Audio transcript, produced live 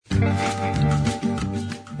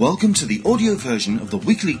Welcome to the audio version of the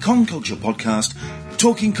weekly con culture podcast,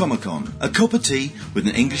 Talking Comic-Con, a cup of tea with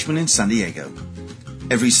an Englishman in San Diego.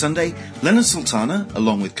 Every Sunday, Leonard Sultana,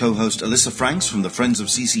 along with co-host Alyssa Franks from the Friends of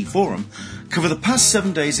CC Forum, cover the past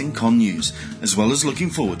 7 days in con news, as well as looking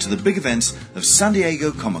forward to the big events of San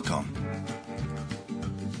Diego Comic-Con.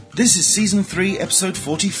 This is Season 3, Episode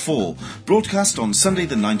 44, broadcast on Sunday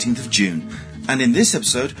the 19th of June. And in this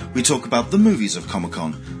episode, we talk about the movies of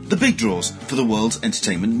Comic-Con, the big draws for the world's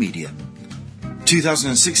entertainment media.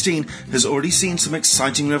 2016 has already seen some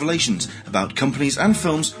exciting revelations about companies and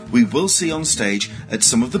films we will see on stage at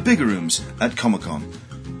some of the bigger rooms at Comic-Con.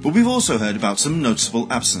 But we've also heard about some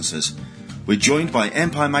noticeable absences. We're joined by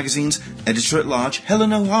Empire Magazine's editor-at-large,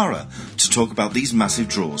 Helen O'Hara, to talk about these massive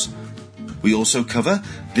draws. We also cover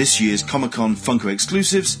this year's Comic-Con Funko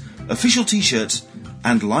exclusives, official t-shirts,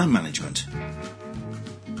 and line management.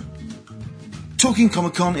 Talking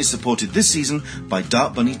Comic-Con is supported this season by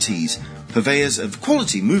Dark Bunny Tees, purveyors of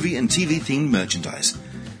quality movie and TV-themed merchandise.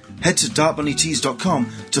 Head to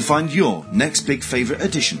darkbunnytees.com to find your next big favourite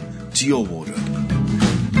addition to your wardrobe.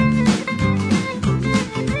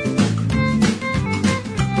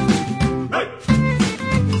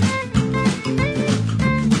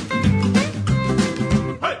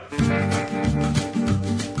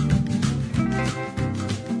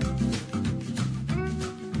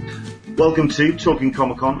 Welcome to Talking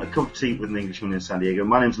Comic-Con, a cup of tea with an Englishman in San Diego.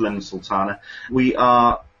 My name's Leonard Sultana. We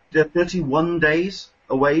are 31 days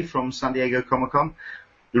away from San Diego Comic-Con.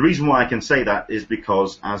 The reason why I can say that is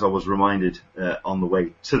because, as I was reminded on the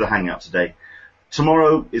way to the hangout today,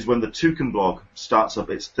 tomorrow is when the Toucan blog starts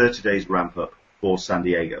up its 30 days ramp-up for San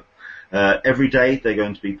Diego. Every day they're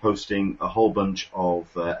going to be posting a whole bunch of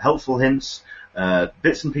helpful hints,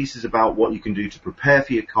 bits and pieces about what you can do to prepare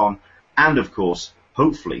for your con, and of course,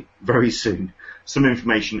 hopefully, very soon, some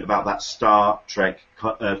information about that Star Trek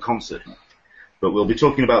concert. But we'll be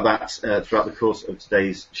talking about that throughout the course of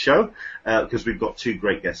today's show, because we've got two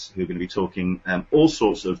great guests who are going to be talking all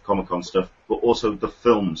sorts of Comic-Con stuff, but also the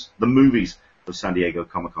films, the movies of San Diego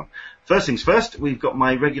Comic-Con. First things first, we've got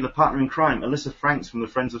my regular partner in crime, Alyssa Franks from the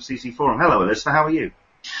Friends of CC Forum. Hello, Alyssa, how are you?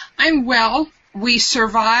 I'm well. We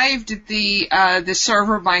survived the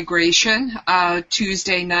server migration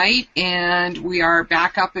Tuesday night, and we are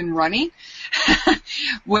back up and running.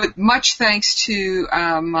 With much thanks to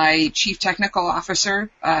my chief technical officer,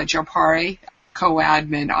 Joe Pare,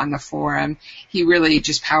 co-admin on the forum. He really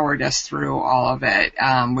just powered us through all of it,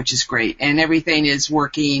 which is great. And everything is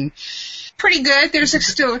working pretty good. There's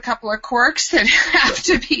still a couple of quirks that have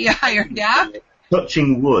to be ironed out.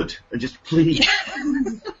 Touching wood, and just please.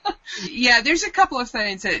 Yeah, there's a couple of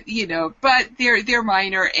things that, but they're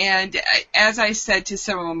minor. And as I said to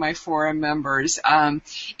some of my forum members,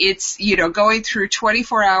 it's, going through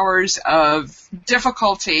 24 hours of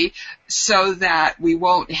difficulty so that we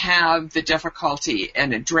won't have the difficulty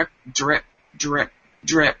in a drip, drip, drip,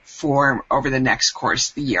 drip form over the next course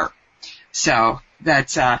of the year. So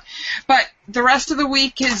that's, but the rest of the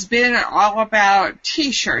week has been all about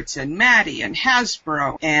t-shirts and Maddie and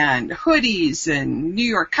Hasbro and hoodies and New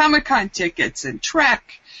York Comic Con tickets and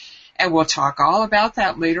Trek. And we'll talk all about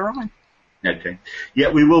that later on. Okay.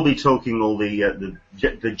 Yeah, we will be talking all the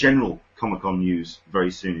general Comic Con news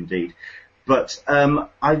very soon indeed. But,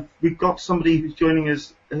 we've got somebody who's joining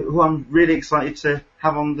us who I'm really excited to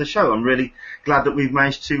have on the show. I'm really glad that we've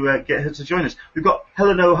managed to get her to join us. We've got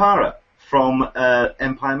Helen O'Hara from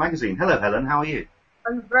Empire Magazine. Hello, Helen. How are you?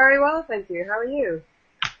 I'm very well, thank you. How are you?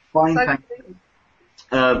 Fine, thank you.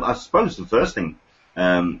 I suppose the first thing,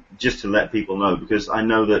 just to let people know, because I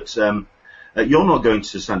know that you're not going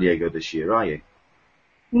to San Diego this year, are you?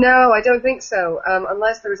 No, I don't think so,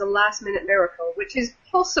 unless there is a last-minute miracle, which is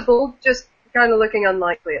possible, just kind of looking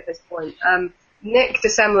unlikely at this point. Nick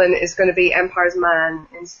DeSemlin is going to be Empire's man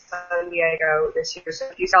in San Diego this year, so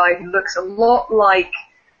he's a guy who looks a lot like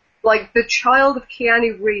the child of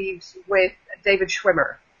Keanu Reeves with David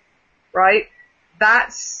Schwimmer, right?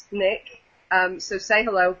 That's Nick. So say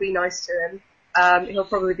hello, be nice to him. He'll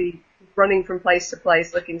probably be running from place to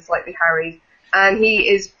place looking slightly harried. And he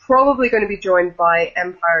is probably going to be joined by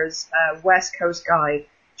Empire's West Coast guy,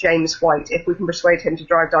 James White, if we can persuade him to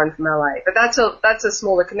drive down from LA. But that's a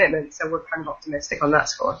smaller commitment, so we're kind of optimistic on that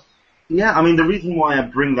score. Yeah, I mean, the reason why I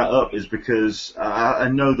bring that up is because I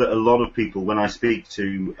know that a lot of people, when I speak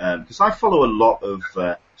to, because I follow a lot of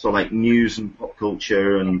sort of like news and pop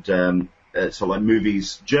culture and sort of like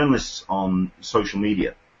movies, journalists on social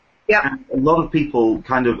media. Yeah. And a lot of people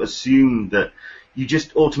kind of assume that you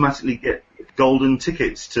just automatically get golden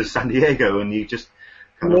tickets to San Diego and you just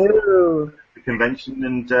kind of the convention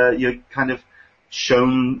and you're kind of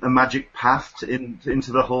shown a magic path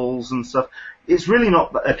into the halls and stuff. It's really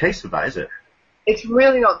not a case of that, is it? It's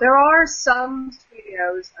really not. There are some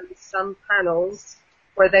studios and some panels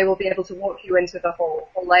where they will be able to walk you into the hall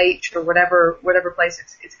H or whatever place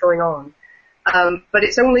it's going on. But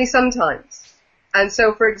it's only sometimes. And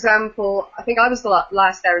so, for example, I think I was the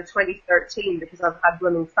last there in 2013 because I've had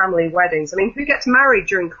blooming family weddings. I mean, who gets married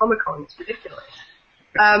during Comic-Con? It's ridiculous.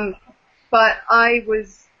 But I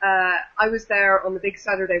was there on the big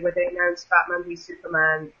Saturday where they announced Batman v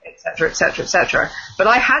Superman, etc., etc., etc. But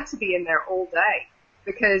I had to be in there all day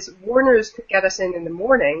because Warner's could get us in the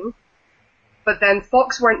morning, but then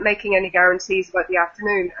Fox weren't making any guarantees about the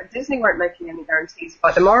afternoon, and Disney weren't making any guarantees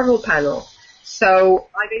about the Marvel panel. So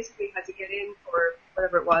I basically had to get in for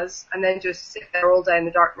whatever it was, and then just sit there all day in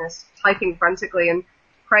the darkness, typing frantically and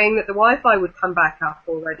praying that the Wi-Fi would come back up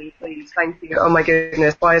already, please. Thank you. Oh my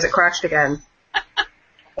goodness, why has it crashed again?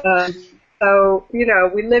 So, you know,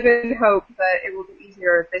 we live in hope that it will be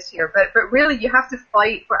easier this year. But really, you have to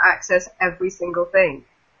fight for access every single thing.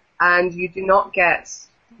 And you do not get,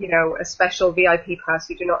 you know, a special VIP pass.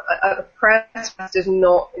 You do not, a press pass does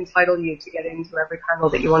not entitle you to get into every panel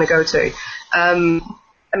that you want to go to.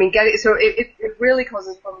 I mean, so it really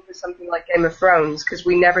causes problems for something like Game of Thrones, because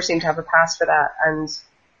we never seem to have a pass for that. And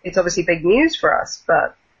it's obviously big news for us,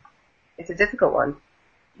 but it's a difficult one.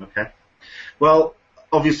 Okay. Well,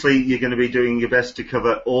 obviously, you're going to be doing your best to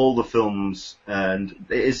cover all the films, and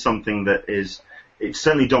it is something that it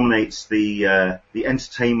certainly dominates the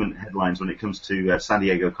entertainment headlines when it comes to San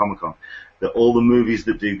Diego Comic-Con. That all the movies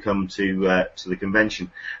that do come to the convention.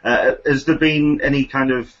 Has there been any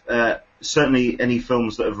kind of certainly any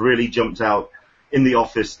films that have really jumped out in the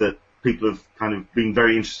office that people have kind of been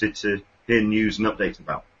very interested to hear news and updates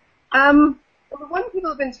about? Well, the one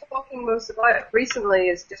people have been talking most about recently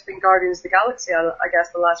has just been Guardians of the Galaxy, I guess,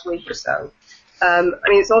 the last week or so. I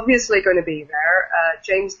mean, it's obviously going to be there.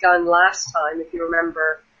 James Gunn last time, if you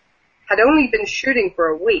remember, had only been shooting for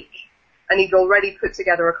a week, and he'd already put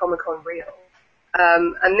together a Comic-Con reel.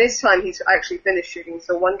 And this time he's actually finished shooting,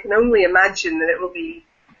 so one can only imagine that it will be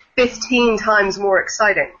 15 times more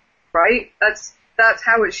exciting, right? That's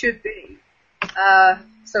how it should be.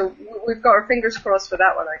 So we've got our fingers crossed for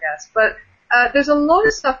that one, I guess. But there's a lot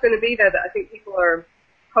of stuff going to be there that I think people are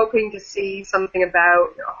hoping to see something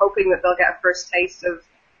about, hoping that they'll get a first taste of.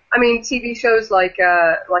 I mean, TV shows like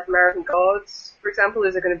American Gods, for example,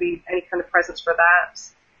 is there going to be any kind of presence for that?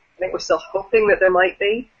 I think we're still hoping that there might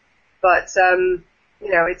be, but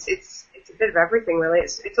you know, it's a bit of everything really.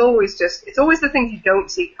 It's always the things you don't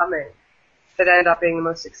see coming that end up being the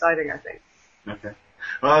most exciting, I think. Okay.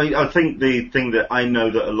 Well, I think the thing that I know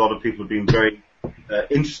that a lot of people have been very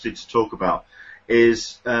interested to talk about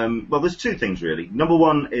is, well, there's two things really. Number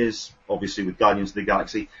one is obviously with Guardians of the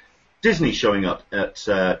Galaxy, Disney showing up at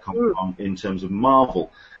Comic-Con in terms of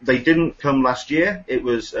Marvel. They didn't come last year. It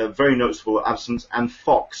was a very noticeable absence, and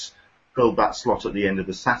Fox filled that slot at the end of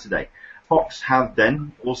the Saturday. Fox have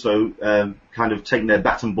then also kind of taken their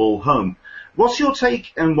bat and ball home. What's your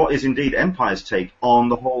take, and what is indeed Empire's take, on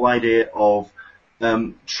the whole idea of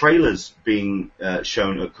trailers being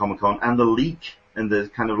shown at Comic-Con and the leak and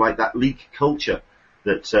the kind of like that leak culture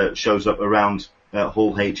that shows up around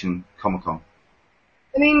Hall H and Comic-Con?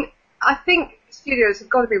 I mean, I think studios have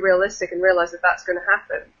got to be realistic and realize that that's going to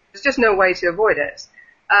happen. There's just no way to avoid it.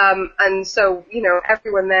 And so, you know,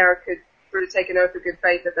 everyone there could sort of take an oath of good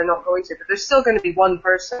faith that they're not going to, but there's still going to be one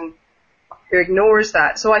person who ignores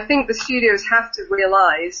that. So I think the studios have to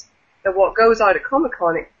realize that what goes out at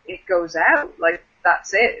Comic-Con, it goes out. Like,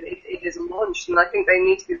 that's it. It is launched, and I think they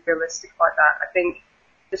need to be realistic about that. I think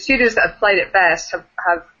the studios that have played it best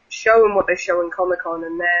have shown what they show in Comic-Con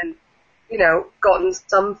and then, you know, gotten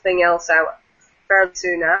something else out fairly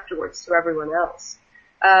soon afterwards to everyone else.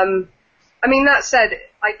 I mean, that said,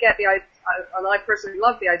 I get the idea, and I personally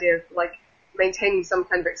love the idea of, like, maintaining some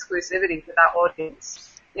kind of exclusivity for that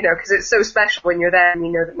audience, you know, because it's so special when you're there and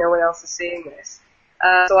you know that no one else is seeing this.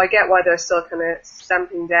 So I get why they're still kind of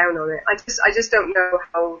stamping down on it. I just don't know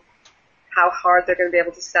how hard they're going to be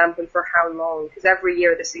able to stamp and for how long, because every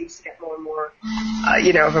year this seems to get more and more,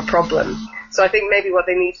 you know, of a problem. So I think maybe what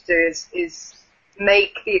they need to do is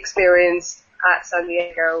make the experience at San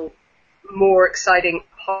Diego more exciting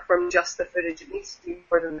apart from just the footage. It needs to be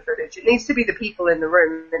more than the footage. It needs to be the people in the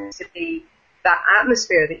room. It needs to be that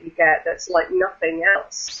atmosphere that you get that's like nothing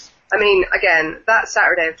else. I mean, again, that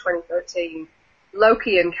Saturday of 2013,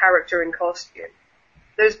 Loki in character and costume.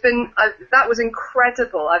 There's been, that was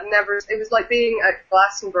incredible. It was like being at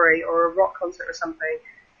Glastonbury or a rock concert or something,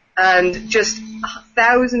 and just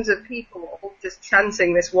thousands of people all just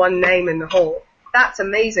chanting this one name in the hall. that's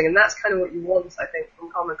amazing, and that's kind of what you want, I think,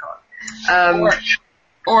 from Comic-Con.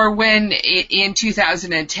 Or when in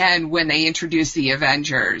 2010, when they introduced the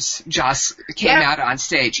Avengers, Joss came out on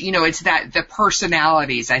stage. You know, it's that the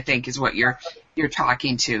personalities, I think, is what you're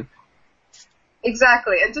talking to.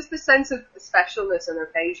 Exactly, and just the sense of the specialness and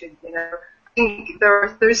occasion. You know, I think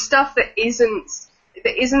there's stuff that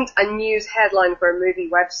isn't a news headline for a movie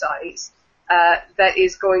website. That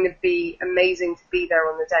is going to be amazing to be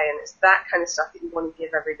there on the day, and it's that kind of stuff that you want to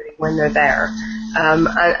give everybody when they're there.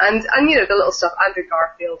 And you know, the little stuff, Andrew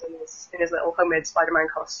Garfield in his little homemade Spider-Man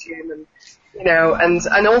costume, and you know, and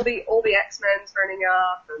all the X-Men turning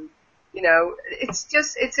up, and you know,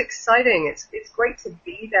 it's exciting. It's great to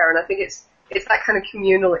be there, and I think it's that kind of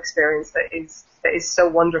communal experience that is so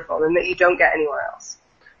wonderful and that you don't get anywhere else.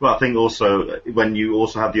 Well, I think also when you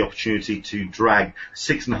also have the opportunity to drag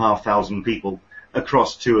 6,500 people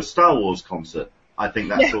across to a Star Wars concert, I think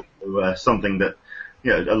that's also something that,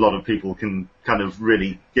 you know, a lot of people can kind of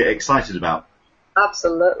really get excited about.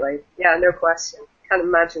 Absolutely. Yeah, no question. Can't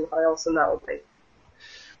imagine how awesome that would be.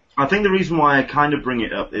 I think the reason why I kind of bring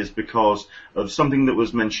it up is because of something that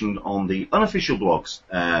was mentioned on the Unofficial Blogs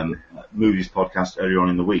Movies podcast earlier on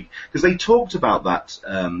in the week, because they talked about that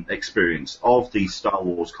experience of the Star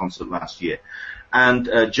Wars concert last year. And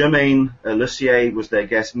Jermaine Lussier was their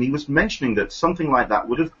guest, and he was mentioning that something like that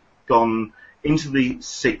would have gone into the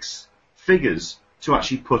six figures to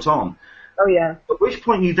actually put on. Oh, yeah. At which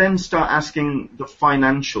point you then start asking the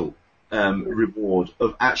financial reward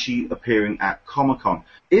of actually appearing at Comic-Con.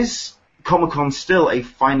 Is Comic-Con still a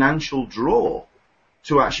financial draw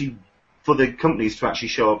to actually, for the companies to actually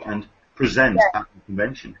show up and present at the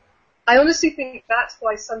convention? I honestly think that's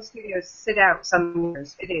why some studios sit out some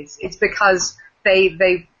years. It is. It's because they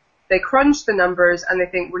crunch the numbers and they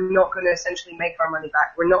think we're not going to essentially make our money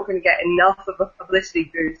back. We're not going to get enough of a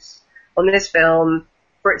publicity boost on this film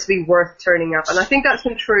for it to be worth turning up. And I think that's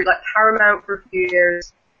been true. Like Paramount for a few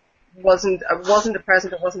years wasn't a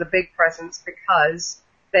present, it wasn't a big presence because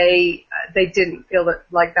they didn't feel that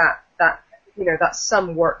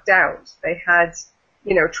sum worked out. They had,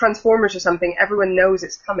 you know, Transformers or something, everyone knows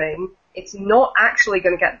it's coming. It's not actually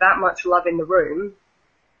going to get that much love in the room.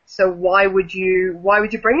 So why would you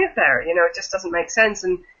bring it there? You know, it just doesn't make sense.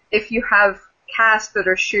 And if you have cast that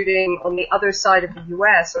are shooting on the other side of the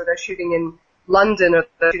US, or they're shooting in London, or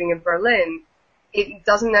they're shooting in Berlin, it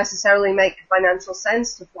doesn't necessarily make financial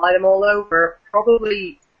sense to fly them all over,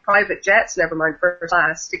 probably private jets, never mind first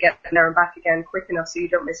class, to get there and back again quick enough so you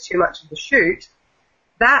don't miss too much of the shoot.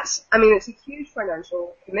 It's a huge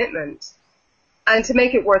financial commitment. And to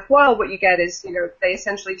make it worthwhile, what you get is, you know, they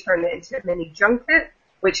essentially turn it into a mini junket,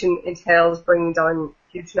 which entails bringing down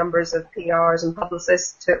huge numbers of PRs and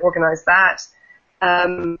publicists to organize that.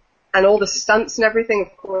 And all the stunts and everything,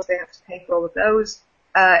 of course, they have to pay for all of those.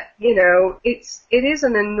 You know, it is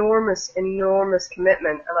an enormous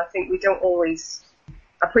commitment, and I think we don't always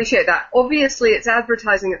appreciate that. Obviously, it's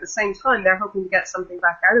advertising at the same time. They're hoping to get something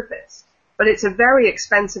back out of this. But it's a very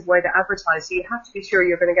expensive way to advertise, so you have to be sure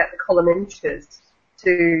you're going to get the column inches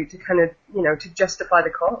to kind of, you know, to justify the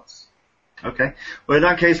cost. Okay. Well, in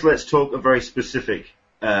that case, let's talk a very specific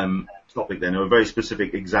topic then, or a very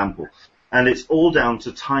specific example. And it's all down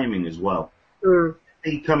to timing as well.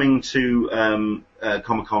 Coming to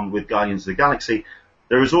Comic-Con with Guardians of the Galaxy,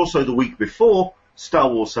 there is also the week before Star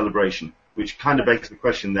Wars Celebration, which kind of begs the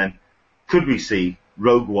question then, could we see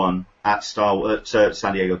Rogue One at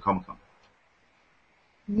San Diego Comic-Con?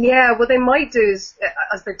 Yeah, what they might do is,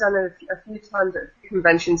 as they've done a few times at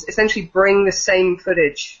conventions, essentially bring the same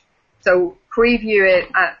footage. So preview it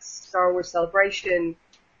at Star Wars Celebration,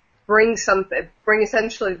 bring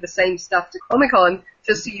essentially the same stuff to Comic-Con,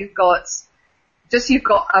 just so you've got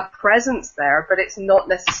a presence there, but it's not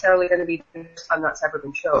necessarily going to be the first time that's ever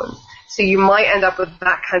been shown. So you might end up with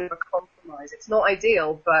that kind of a compromise. It's not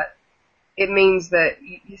ideal, but it means that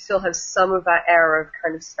you still have some of that air of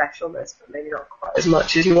kind of specialness, but maybe not quite as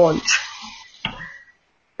much as you want.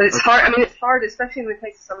 But it's hard. I mean, it's hard, especially in the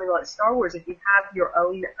case of something like Star Wars. If you have your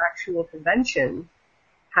own actual convention,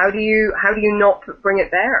 how do you not bring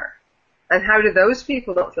it there? And how do those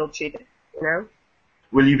people not feel cheated? You know?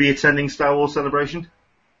 Will you be attending Star Wars Celebration?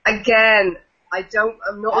 Again,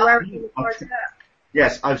 I'm not aware of any cards of that.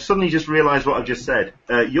 Yes, I've suddenly just realised what I've just said.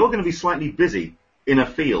 You're going to be slightly busy in a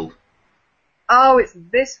field. Oh, it's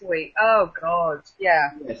this week. Oh, God.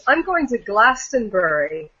 Yeah. Yes. I'm going to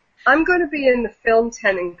Glastonbury. I'm going to be in the film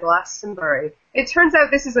tent in Glastonbury. It turns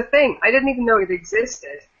out this is a thing. I didn't even know it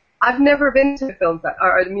existed. I've never been to a film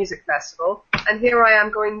or the music festival, and here I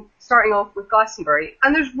am starting off with Glastonbury,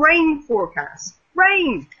 and there's rain forecast.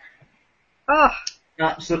 Rain! Oh.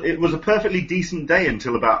 Absolutely, it was a perfectly decent day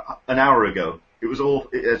until about an hour ago. It was all.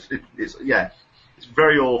 It's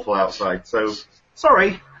very awful outside. So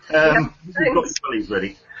sorry. We've got the bullies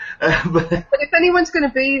ready. But if anyone's going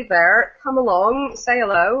to be there, come along, say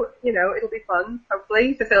hello. You know, it'll be fun.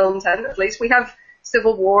 Hopefully, the film tent. At least we have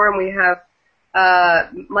Civil War, and we have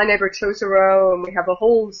My Neighbor Totoro, and we have a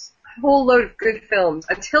whole load of good films.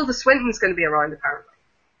 And Tilda Swinton's going to be around apparently.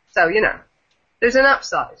 So you know, there's an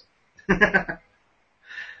upside.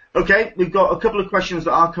 Okay, we've got a couple of questions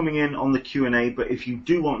that are coming in on the Q&A, but if you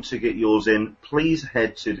do want to get yours in, please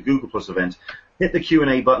head to the Google Plus event, hit the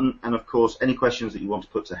Q&A button, and of course, any questions that you want to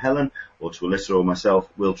put to Helen or to Alyssa or myself,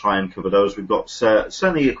 we'll try and cover those. We've got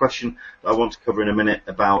certainly a question that I want to cover in a minute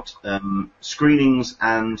about screenings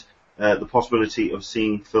and the possibility of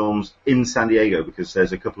seeing films in San Diego, because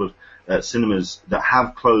there's a couple of cinemas that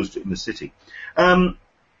have closed in the city.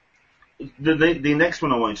 The next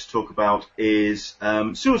one I wanted to talk about is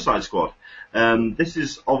Suicide Squad. This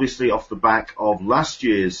is obviously off the back of last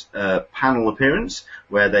year's panel appearance,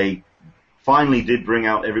 where they finally did bring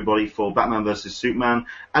out everybody for Batman vs. Superman,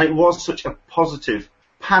 and it was such a positive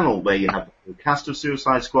panel where you had the cast of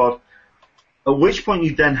Suicide Squad, at which point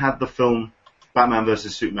you then had the film Batman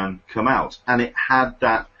vs. Superman come out, and it had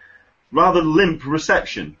that rather limp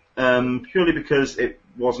reception, purely because it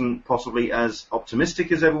wasn't possibly as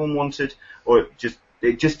optimistic as everyone wanted, or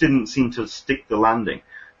it just didn't seem to stick the landing.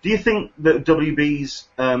 Do you think that WB's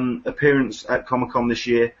appearance at Comic-Con this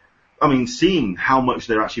year, I mean, seeing how much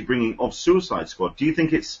they're actually bringing of Suicide Squad, do you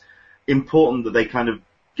think it's important that they kind of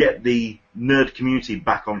get the nerd community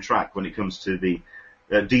back on track when it comes to the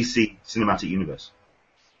DC cinematic universe?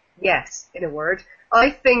 Yes, in a word. I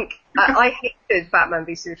think I hated Batman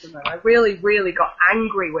v Superman. I really, really got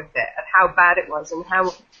angry with it at how bad it was and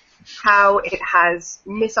how it has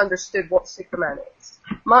misunderstood what Superman is.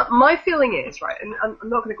 My feeling is, right, and I'm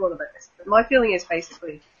not going to go on about this, but my feeling is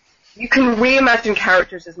basically you can reimagine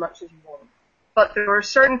characters as much as you want, but there are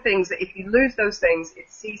certain things that if you lose those things, it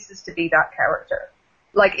ceases to be that character.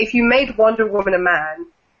 Like if you made Wonder Woman a man,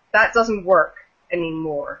 that doesn't work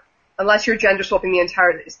anymore unless you're gender swapping the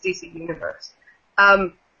entire DC universe.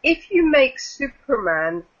 If you make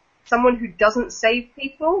Superman someone who doesn't save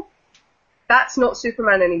people, that's not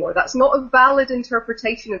Superman anymore. That's not a valid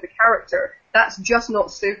interpretation of the character. That's just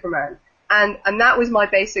not Superman. And that was my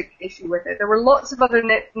basic issue with it. There were lots of other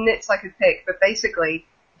nits I could pick, but basically,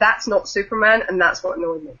 that's not Superman, and that's what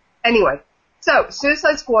annoyed me. Anyway, so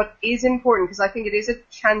Suicide Squad is important because I think it is a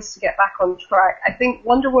chance to get back on track. I think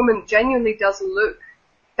Wonder Woman genuinely does look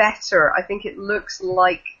better. I think it looks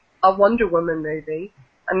like a Wonder Woman movie,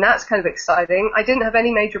 and that's kind of exciting. I didn't have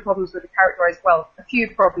any major problems with a few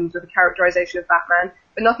problems with the characterization of Batman,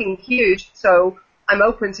 but nothing huge, so I'm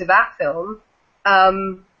open to that film.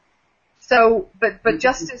 But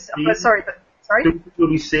Justice, sorry. Will we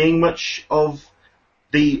be seeing much of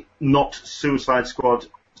the not Suicide Squad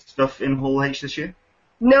stuff in Hall H this year?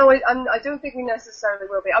 No, I don't think we necessarily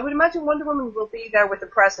will be. I would imagine Wonder Woman will be there with a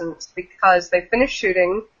presence because they finished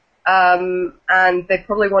shooting, and they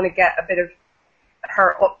probably want to get a bit of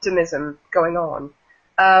her optimism going on.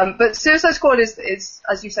 But Suicide Squad is,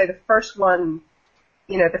 as you say, the first one,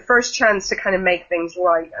 you know, the first chance to kind of make things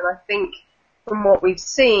right. And I think from what we've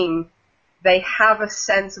seen, they have a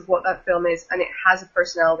sense of what that film is, and it has a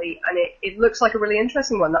personality, and it looks like a really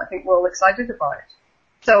interesting one that I think we're all excited about.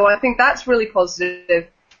 So I think that's really positive.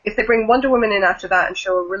 If they bring Wonder Woman in after that and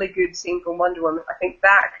show a really good scene from Wonder Woman, I think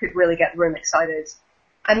that could really get the room excited.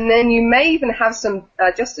 And then you may even have some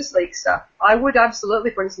Justice League stuff. I would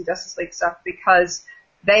absolutely bring some Justice League stuff because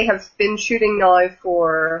they have been shooting now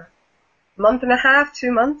for a month and a half,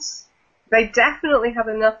 2 months. They definitely have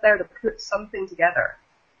enough there to put something together.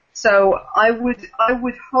 So I would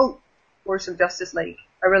hope for some Justice League.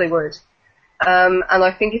 I really would. And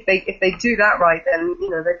I think if they do that right, then, you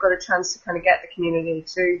know, they've got a chance to kind of get the community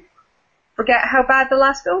to forget how bad the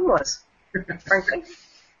last film was, frankly.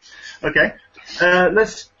 Okay.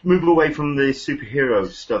 Let's move away from the superhero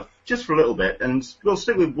stuff just for a little bit, and we'll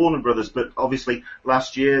stick with Warner Brothers, but obviously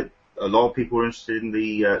last year a lot of people were interested in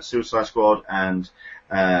the Suicide Squad and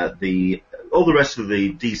all the rest of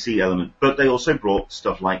the DC element, but they also brought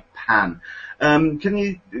stuff like Pan. Can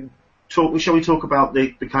you shall we talk about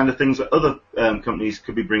the kind of things that other companies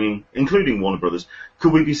could be bringing, including Warner Brothers?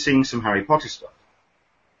 Could we be seeing some Harry Potter stuff?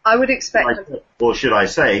 I would expect... Or should I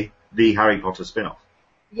say, the Harry Potter spin-off?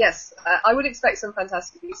 Yes, I would expect some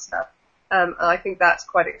Fantastic Beasts stuff. And I think that's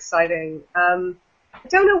quite exciting. I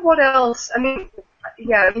don't know what else. I mean,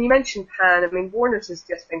 you mentioned Pan. I mean, Warner's has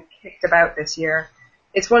just been kicked about this year.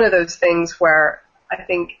 It's one of those things where I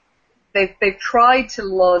think they've tried to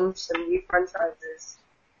launch some new franchises,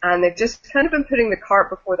 and they've just kind of been putting the cart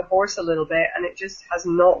before the horse a little bit, and it just has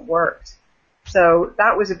not worked. So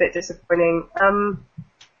that was a bit disappointing.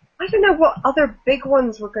 I don't know what other big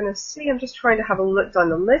ones we're going to see. I'm just trying to have a look down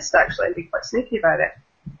the list, actually, and be quite sneaky about it.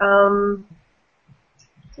 I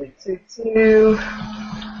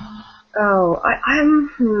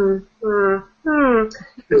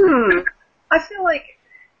feel like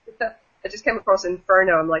I just came across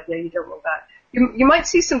Inferno. I'm like, yeah, you don't want that. You might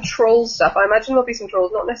see some Trolls stuff. I imagine there'll be some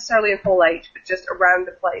Trolls, not necessarily in Hall H, but just around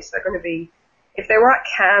the place. They're going to be, if they were at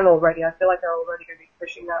Cannes already, I feel like they're already going to be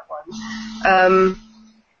pushing that one.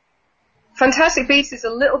 Fantastic Beasts is a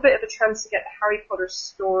little bit of a chance to get the Harry Potter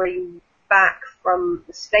story back from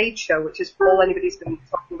the stage show, which is all anybody's been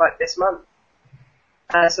talking about this month.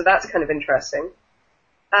 So that's kind of interesting.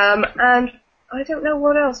 And I don't know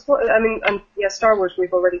what else. Star Wars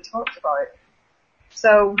we've already talked about.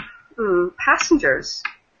 So, Passengers.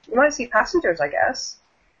 You might see Passengers, I guess.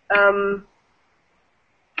 That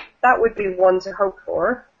would be one to hope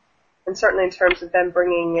for. And certainly in terms of them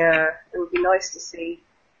bringing, it would be nice to see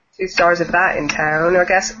 2 stars of that in town. I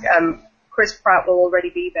guess, Chris Pratt will already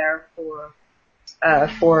be there for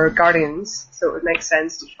Guardians, so it would make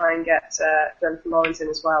sense to try and get, Jennifer Lawrence in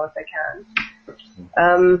as well if they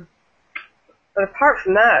can. But apart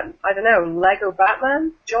from that, I don't know, Lego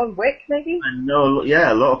Batman? John Wick, maybe? I know,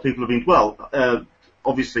 yeah, a lot of people have been,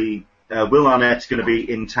 obviously, Will Arnett's going to be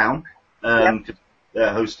in town,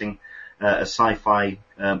 hosting a sci-fi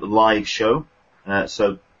live show. I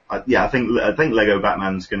think Lego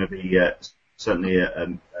Batman's going to be certainly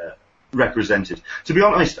represented. To be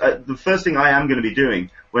honest, the first thing I am going to be doing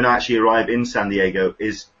when I actually arrive in San Diego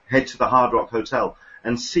is head to the Hard Rock Hotel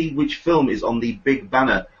and see which film is on the big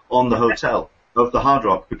banner on the hotel of the Hard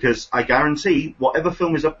Rock, because I guarantee whatever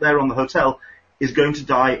film is up there on the hotel is going to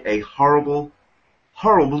die a horrible,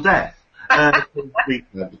 horrible death. We've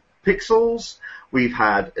had Pixels. We've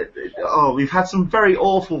had some very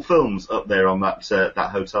awful films up there on that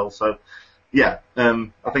hotel. So, yeah, I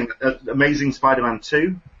think Amazing Spider-Man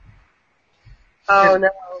 2. Oh no.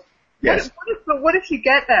 Yes. What if you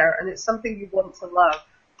get there and it's something you want to love?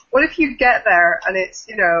 What if you get there and it's,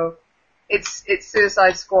 it's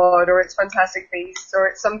Suicide Squad or it's Fantastic Beasts or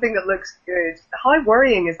it's something that looks good? How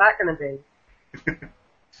worrying is that going to be?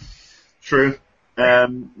 True.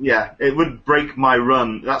 It would break my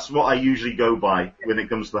run. That's what I usually go by when it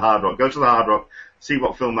comes to the Hard Rock. Go to the Hard Rock, see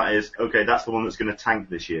what film that is. Okay, that's the one that's going to tank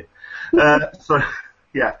this year.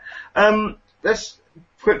 Let's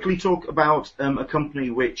quickly talk about a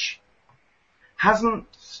company which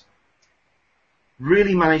hasn't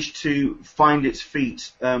really managed to find its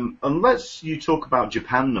feet, unless you talk about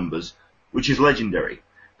Japan numbers, which is Legendary.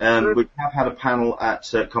 We have had a panel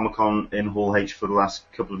at Comic-Con in Hall H for the last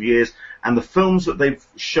couple of years, and the films that they've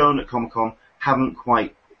shown at Comic-Con haven't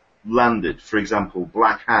quite landed. For example,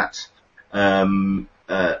 Black Hat, a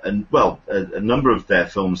number of their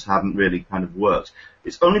films haven't really kind of worked.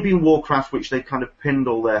 It's only been Warcraft which they've kind of pinned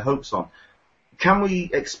all their hopes on. Can we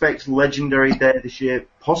expect Legendary there this year,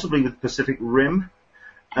 possibly with Pacific Rim?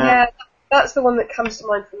 Yeah, that's the one that comes to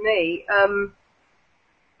mind for me.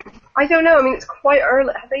 I don't know. I mean, it's quite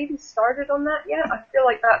early. Have they even started on that yet? I feel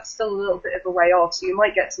like that's still a little bit of a way off. So you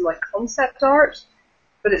might get some concept art,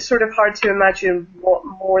 but it's sort of hard to imagine what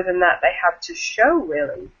more than that they have to show,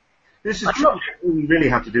 really. This is true. All we really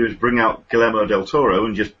have to do is bring out Guillermo del Toro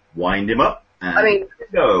and just wind him up.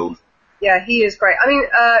 Go. Yeah, he is great. I mean,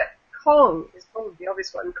 Kong is probably the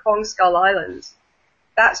obvious one. Kong Skull Island.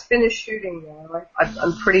 That's finished shooting now.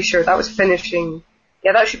 I'm pretty sure that was finishing.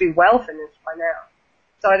 Yeah, that should be well finished by now.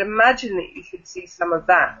 So I'd imagine that you should see some of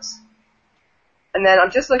that. And then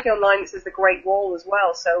I'm just looking online, it says the Great Wall as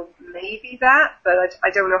well, so maybe that, but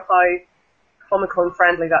I don't know how Comic-Con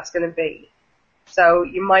friendly that's going to be. So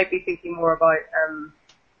you might be thinking more about,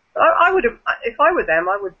 I would, if I were them,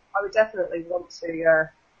 I would definitely want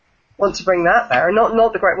to bring that there.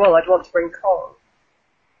 Not the Great Wall, I'd want to bring Kong.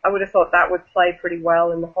 I would have thought that would play pretty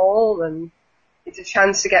well in the hall, and it's a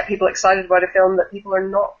chance to get people excited about a film that people are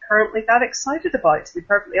not currently that excited about, to be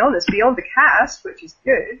perfectly honest. Beyond the cast, which is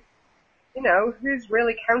good, who's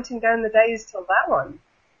really counting down the days till that one?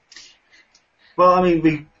 Well, I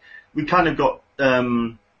mean, we kind of got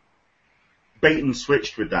bait and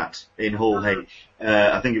switched with that in Hall H.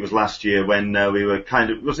 I think it was last year when we were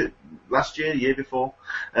was it last year, the year before?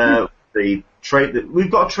 We've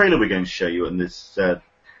got a trailer we're going to show you on this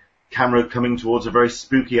camera coming towards a very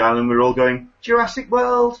spooky island. We're all going, Jurassic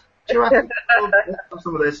World!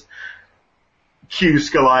 Some of this. Cue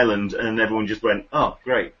Skull Island, and everyone just went, oh,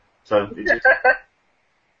 great. So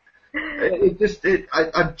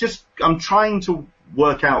I'm trying to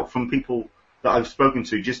work out from people that I've spoken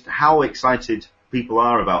to just how excited people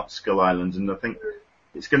are about Skull Island, and I think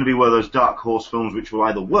it's going to be one of those dark horse films which will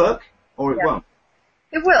either work or it won't.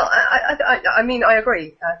 It will. I mean, I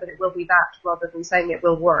agree that it will be that rather than saying it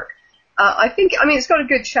will work. I mean, it's got a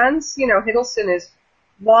good chance. You know, Hiddleston is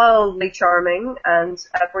wildly charming, and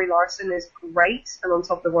Brie Larson is great and on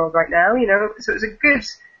top of the world right now. You know, so it's a good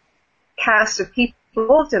cast of people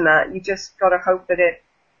involved in that. You just got to hope that it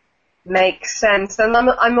makes sense. And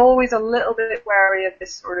I'm always a little bit wary of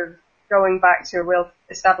this sort of going back to a real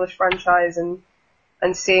established franchise and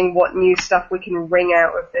seeing what new stuff we can wring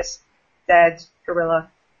out of this dead gorilla.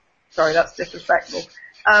 Sorry, that's disrespectful.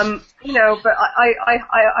 You know, but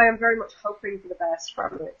I am very much hoping for the best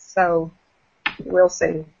from it. So we'll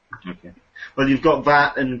see. Okay. Well, you've got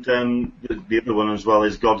that, and the other one as well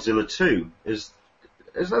is Godzilla 2. Has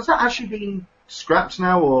that actually been scrapped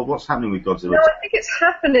now, or what's happening with Godzilla 2? No, I think it's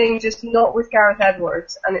happening, just not with Gareth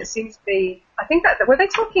Edwards, and it seems to be, I think that, were they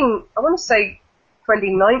talking, I want to say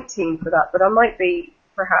 2019 for that, but I might be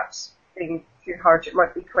perhaps being too harsh, it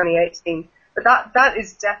might be 2018. But that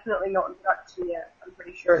is definitely not in production yet, I'm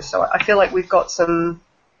pretty sure, so I feel like we've got some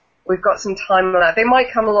time on that. They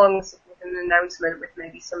might come along with an announcement with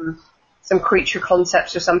maybe some creature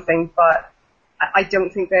concepts or something, but I don't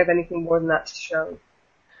think they have anything more than that to show,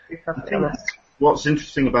 to be perfectly honest. What's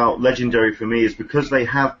interesting about Legendary for me is because they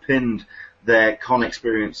have pinned their con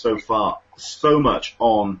experience so far so much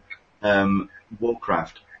on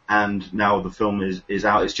Warcraft, and now the film is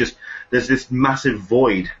out. It's just, there's this massive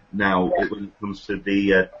void now when it comes to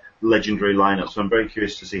the Legendary lineup, so I'm very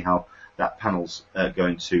curious to see how that panel's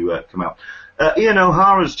going to come out. Ian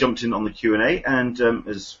O'Hara's jumped in on the Q&A and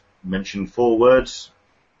has mentioned 4 words,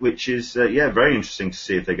 which is, very interesting to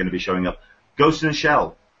see if they're going to be showing up. Ghost in a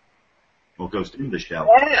Shell. Or Ghost in the Shell.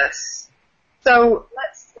 Yes. So,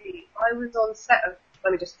 let's see. I was on set of,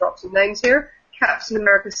 let me just drop some names here, Captain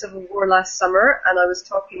America Civil War last summer, and I was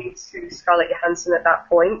talking to Scarlett Johansson at that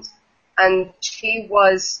point, and she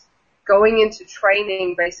was going into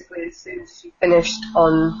training basically as soon as she finished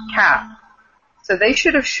on Cap. So they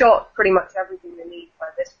should have shot pretty much everything they need by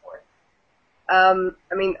this point.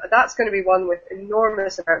 I mean, that's going to be one with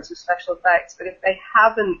enormous amounts of special effects, but if they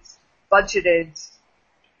haven't budgeted,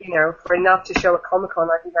 you know, for enough to show at Comic-Con,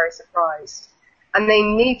 I'd be very surprised. And they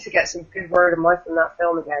need to get some good word of mouth on that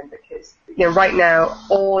film again, because, you know, right now,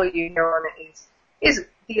 all you hear on it is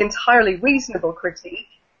the entirely reasonable critique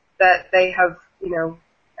that they have, you know,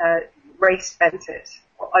 race bent it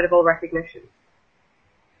out of all recognition.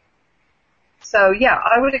 So yeah,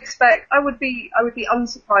 I would be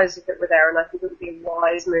unsurprised if it were there, and I think it would be a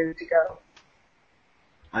wise move to go.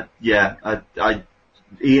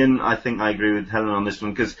 Ian, I think I agree with Helen on this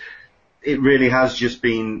one, because it really has just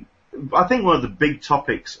been, I think, one of the big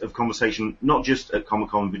topics of conversation, not just at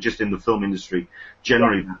Comic-Con, but just in the film industry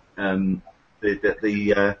generally.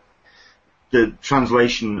 The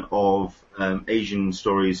translation of Asian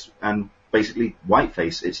stories and basically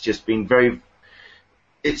whiteface. It's just been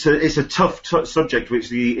it's a tough subject which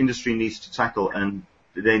the industry needs to tackle, and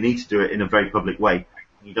they need to do it in a very public way.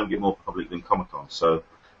 You don't get more public than Comic-Con. So,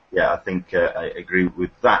 yeah, I think I agree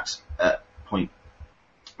with that point.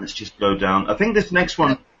 Let's just go down. I think this next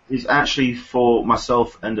one is actually for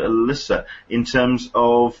myself and Alyssa in terms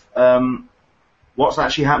of what's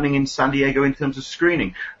actually happening in San Diego in terms of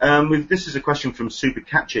screening. This is a question from Super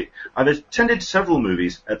Catchick. I've attended several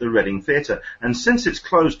movies at the Reading Theatre, and since it's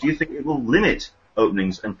closed, do you think it will limit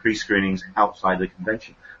openings and pre-screenings outside the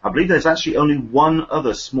convention? I believe there's actually only one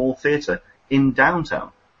other small theatre in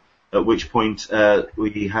downtown, at which point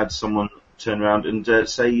we had someone turn around and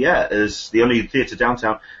say, as the only theatre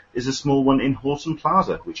downtown is a small one in Horton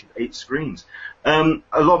Plaza, which is 8 screens. A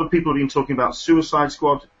lot of people have been talking about Suicide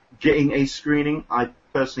Squad getting a screening. I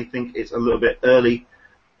personally think it's a little bit early.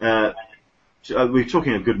 We're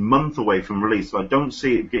talking a good month away from release, so I don't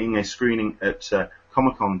see it getting a screening at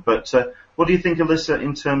Comic-Con. But what do you think, Alyssa,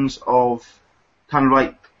 in terms of kind of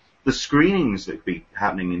like the screenings that could be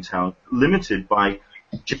happening in town, limited by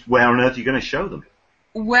just where on earth you're going to show them?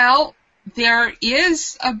 Well, there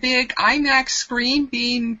is a big IMAX screen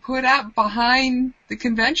being put up behind the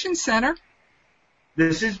convention center.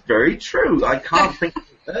 This is very true. I can't think of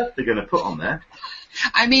what earth they're going to put on there.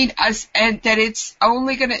 I mean, and that it's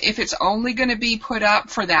only going to, if it's only going to be put up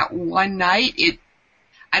for that one night,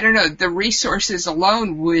 I don't know, the resources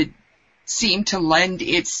alone would seem to lend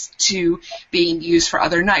it to being used for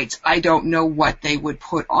other nights. I don't know what they would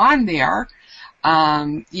put on there.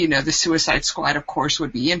 The Suicide Squad, of course,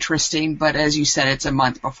 would be interesting, but as you said, it's a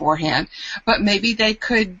month beforehand. But maybe they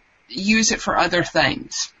could use it for other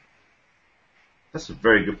things. That's a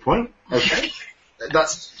very good point. Okay.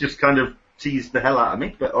 That's just kind of teased the hell out of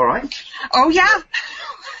me, but all right. Oh, yeah.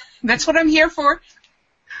 That's what I'm here for.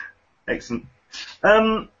 Excellent.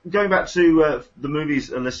 Going back to the movies,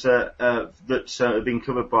 Alyssa, that have been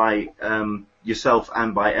covered by yourself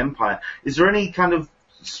and by Empire, is there any kind of...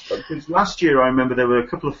 Because last year I remember there were a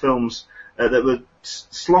couple of films that were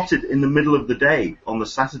slotted in the middle of the day on the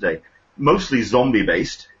Saturday, mostly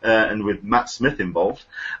zombie-based, and with Matt Smith involved.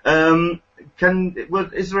 Is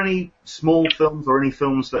there any small films or any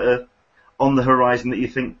films that are on the horizon that you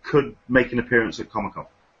think could make an appearance at Comic-Con?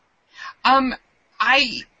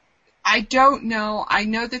 I don't know. I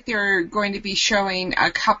know that they're going to be showing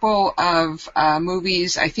a couple of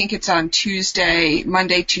movies. I think it's on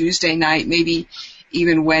Monday, Tuesday night, maybe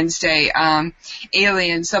even Wednesday.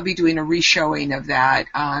 Aliens, they'll be doing a reshowing of that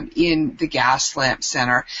in the Gaslamp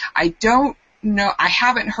Center. I don't know. I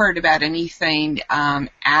haven't heard about anything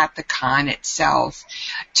at the con itself.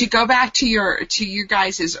 To go back to you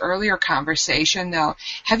guys' earlier conversation, though,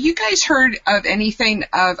 have you guys heard of anything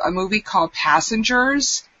of a movie called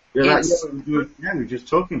Passengers? Yeah, we were just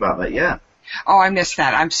talking about that, yeah. Oh, I missed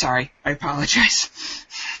that. I'm sorry. I apologize.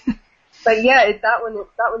 But yeah, that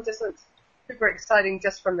one just looks super exciting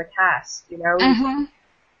just from the cast, you know. Mm-hmm.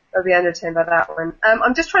 I'll be entertained by that one.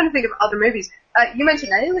 I'm just trying to think of other movies. You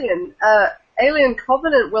mentioned Alien. Alien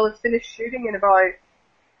Covenant will have finished shooting in about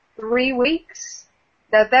 3 weeks.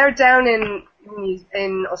 Now they're down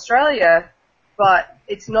in Australia, but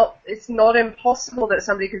it's not impossible that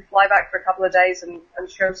somebody could fly back for a couple of days and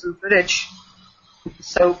show some footage.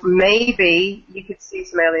 So maybe you could see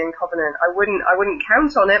some Alien Covenant. I wouldn't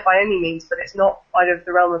count on it by any means, but it's not out of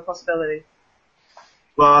the realm of possibility.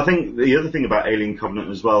 Well, I think the other thing about Alien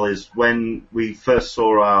Covenant as well is when we first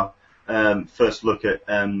saw our first look at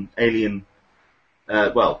Alien,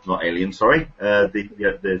 not Alien, sorry,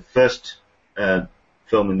 the first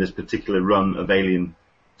film in this particular run of Alien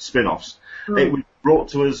spin-offs. It was brought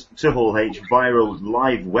to us to Hall H via a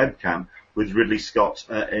live webcam with Ridley Scott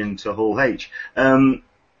into Hall H.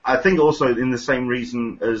 I think also in the same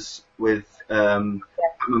reason as with Batman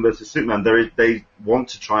vs Superman, they want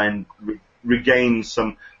to try and regain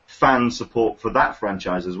some fan support for that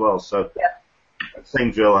franchise as well. So, same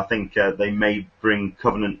drill. I think they may bring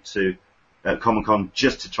Covenant to Comic-Con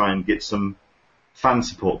just to try and get some fan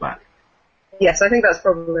support back. Yes, I think that's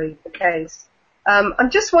probably the case. I'm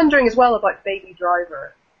just wondering as well about Baby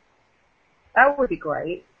Driver. That would be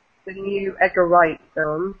great. The new Edgar Wright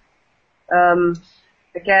film.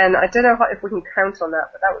 Again, I don't know if we can count on that,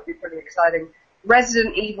 but that would be pretty exciting.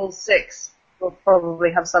 Resident Evil 6 will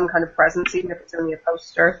probably have some kind of presence, even if it's only a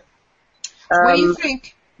poster. What do you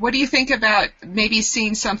think? What do you think about maybe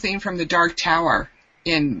seeing something from the Dark Tower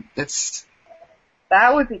that's?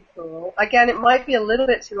 That would be cool. Again, it might be a little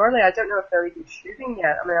bit too early. I don't know if they're even shooting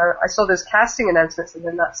yet. I mean, I saw those casting announcements, and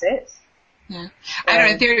then that's it. Yeah,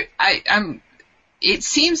 I don't know. It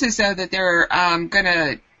seems as though that they're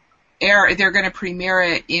going to premiere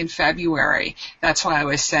it in February. That's why I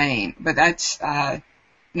was saying, but that's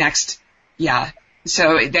next. Yeah,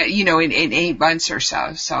 so that in 8 months or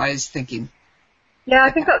so. So I was thinking. Yeah, I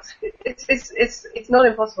think it's not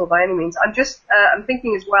impossible by any means. I'm just I'm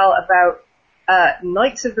thinking as well about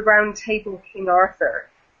Knights of the Round Table King Arthur.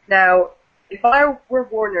 Now, if I were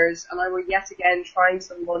Warner's and I were yet again trying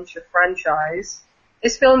to launch a franchise,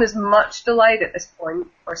 this film is much delayed at this point,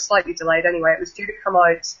 or slightly delayed anyway. It was due to come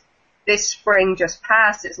out this spring just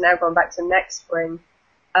passed. It's now gone back to next spring.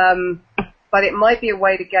 But it might be a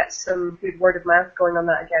way to get some good word of mouth going on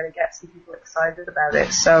that again and get some people excited about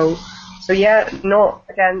it. So yeah, not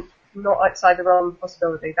outside the realm of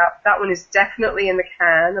possibility. That one is definitely in the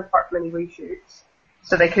can, apart from any reshoots.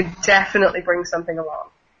 So they could definitely bring something along.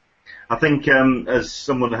 I think, as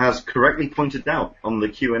someone has correctly pointed out on the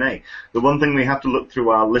Q&A, the one thing we have to look through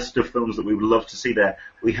our list of films that we would love to see there,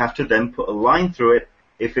 we have to then put a line through it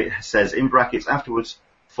if it says in brackets afterwards,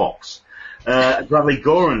 Fox. Bradley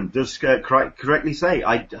Goran does correctly say,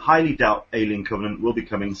 I highly doubt Alien Covenant will be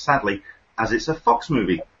coming, sadly, as it's a Fox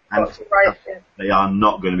movie. And right, yeah. They are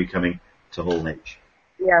not going to be coming to Hall H.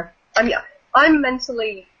 Yeah. I mean, I'm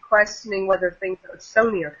mentally questioning whether things that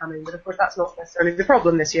Sony are coming, but of course that's not necessarily the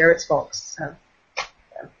problem this year, it's Fox. So,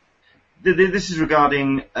 yeah. This is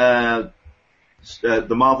regarding the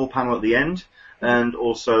Marvel panel at the end, and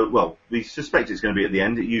also, well, we suspect it's going to be at the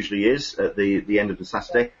end, it usually is, at the end of the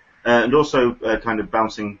Saturday, and also kind of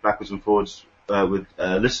bouncing backwards and forwards with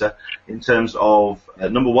Alyssa in terms of,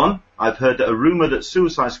 number one, I've heard a rumour that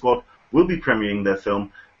Suicide Squad will be premiering their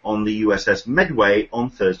film on the USS Medway on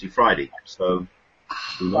Thursday, Friday. So,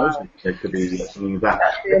 who knows? There could be something like that.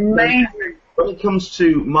 That's amazing. When it comes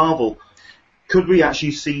to Marvel, could we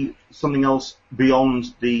actually see something else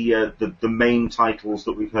beyond the main titles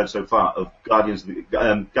that we've heard so far of Guardians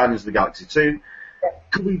of the Galaxy 2?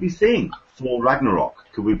 Could we be seeing Thor Ragnarok?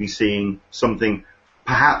 Could we be seeing something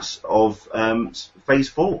perhaps of Phase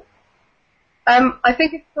 4? I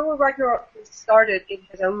think if Thor Ragnarok has started, it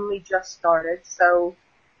has only just started. So,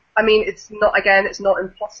 I mean, it's not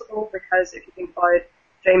impossible, because if you think about it,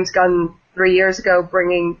 James Gunn 3 years ago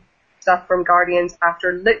bringing stuff from Guardians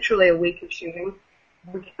after literally a week of shooting,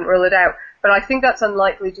 we can't rule it out. But I think that's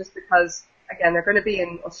unlikely, just because, again, they're going to be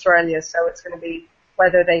in Australia, so it's going to be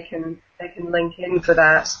whether they can link in for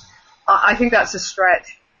that. I think that's a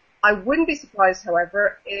stretch. I wouldn't be surprised,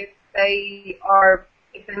 however, if they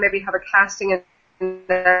maybe have a casting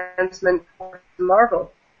announcement for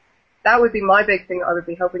Marvel. That would be my big thing I would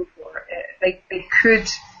be hoping for. They could.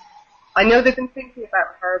 I know they've been thinking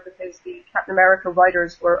about her, because the Captain America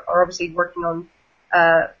writers are obviously working on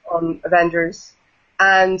Avengers,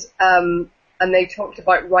 and they talked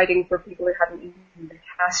about writing for people who haven't even been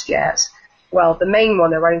cast yet. Well, the main one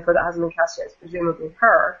they're writing for that hasn't been cast yet is presumably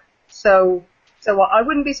her. So I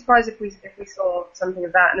wouldn't be surprised if we saw something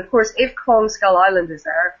of that. And of course, if Kong Skull Island is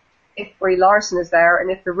there, if Brie Larson is there,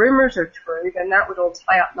 and if the rumors are true, then that would all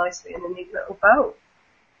tie up nicely in a neat little bow.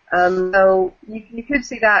 So you could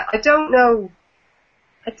see that. I don't know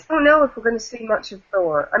if we're going to see much of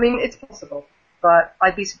Thor. I mean, it's possible, but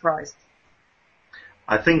I'd be surprised.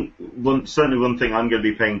 I think certainly one thing I'm going to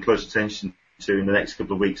be paying close attention to in the next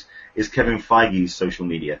couple of weeks is Kevin Feige's social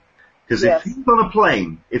media. Because if he's on a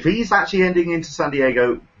plane, if he's actually heading into San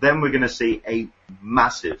Diego, then we're going to see a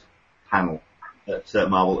massive panel at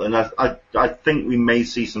Marvel. And I think we may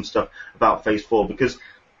see some stuff about Phase 4, because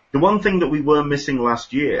the one thing that we were missing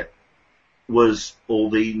last year was all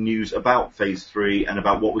the news about Phase 3 and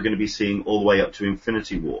about what we're going to be seeing all the way up to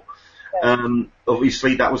Infinity War.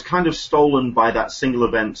 Obviously, that was kind of stolen by that single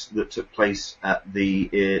event that took place at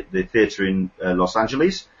the theatre in Los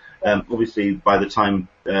Angeles. Obviously, by the time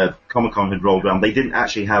Comic-Con had rolled around, they didn't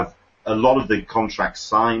actually have a lot of the contracts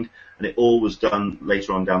signed, and it all was done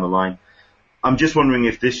later on down the line. I'm just wondering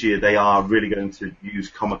if this year they are really going to use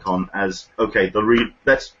Comic-Con as, okay,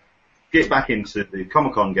 let's get back into the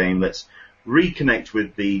Comic-Con game, let's reconnect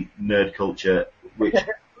with the nerd culture, which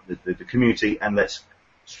the community, and let's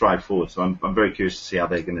strive forward. So I'm very curious to see how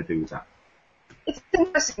they're going to do with that. It's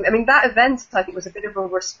interesting. I mean, that event, I think, was a bit of a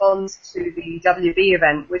response to the WB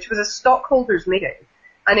event, which was a stockholders meeting.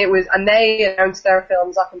 And they announced their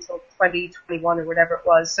films up until 2021 or whatever it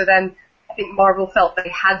was. So then I think Marvel felt they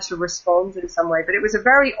had to respond in some way. But it was a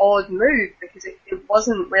very odd move, because it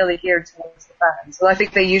wasn't really geared towards the fans. And I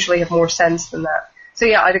think they usually have more sense than that. So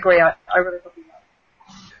yeah, I'd agree. I really hope that.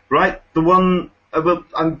 Right.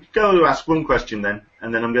 I'm going to ask one question then,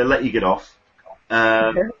 and then I'm going to let you get off.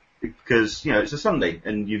 Because, it's a Sunday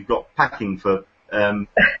and you've got packing for, oh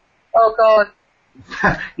God.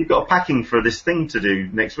 You've got packing for this thing to do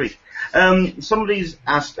next week. Somebody's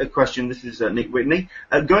asked a question. This is Nick Whitney.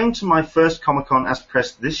 Going to my first Comic-Con as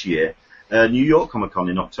press this year, New York Comic-Con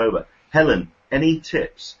in October. Helen, any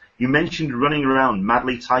tips? You mentioned running around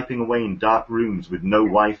madly typing away in dark rooms with no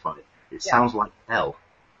Wi-Fi. It sounds like hell.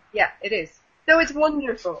 Yeah, it is. No, it's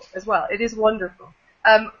wonderful as well. It is wonderful.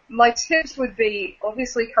 My tips would be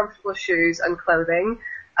obviously comfortable shoes and clothing.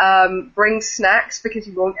 Bring snacks, because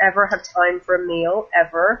you won't ever have time for a meal,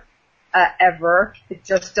 ever. It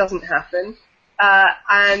just doesn't happen.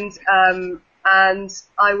 And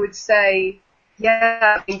I would say,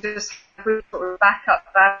 just have a sort of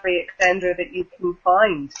backup battery extender that you can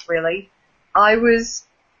find, really. I was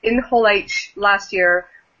in Hall H last year,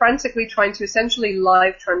 frantically trying to essentially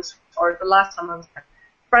or the last time I was there,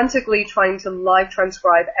 frantically trying to live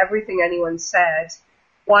transcribe everything anyone said,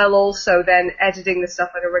 while also then editing the stuff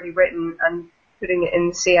I'd already written and putting it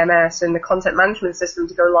in CMS and the content management system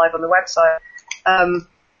to go live on the website.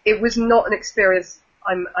 It was not an experience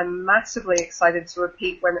I'm massively excited to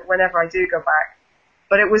repeat whenever I do go back.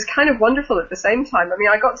 But it was kind of wonderful at the same time. I mean,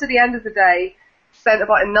 I got to the end of the day, spent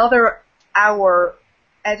about another hour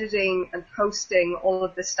editing and posting all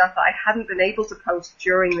of this stuff that I hadn't been able to post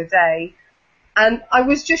during the day. And I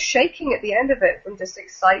was just shaking at the end of it from just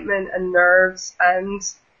excitement and nerves and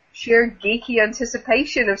sheer geeky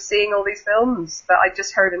anticipation of seeing all these films that I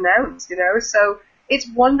just heard announced, So it's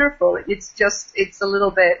wonderful. It's a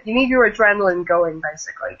little bit, you need your adrenaline going,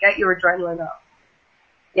 basically. Get your adrenaline up.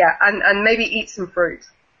 Yeah, and maybe eat some fruit.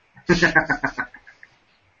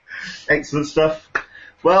 Excellent stuff.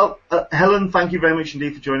 Well, Helen, thank you very much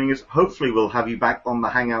indeed for joining us. Hopefully we'll have you back on the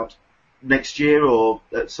Hangout next year or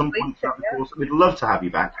at some point throughout the course. We'd love to have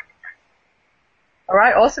you back. All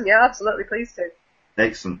right, awesome. Yeah, absolutely. Please do.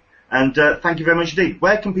 Excellent. And thank you very much indeed.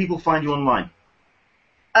 Where can people find you online?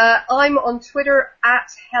 I'm on Twitter at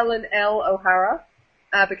Helen L. O'Hara,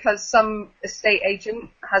 because some estate agent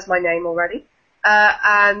has my name already.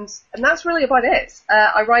 And that's really about it.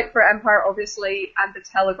 I write for Empire, obviously, and The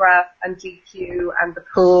Telegraph, and GQ, and The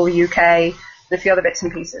Pool UK, and a few other bits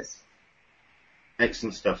and pieces.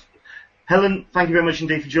 Excellent stuff. Helen, thank you very much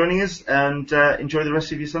indeed for joining us, and enjoy the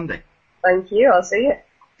rest of your Sunday. Thank you. I'll see you.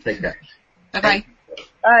 Take care. Bye-bye.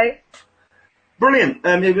 Bye. Brilliant.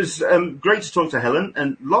 It was great to talk to Helen,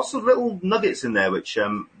 and lots of little nuggets in there which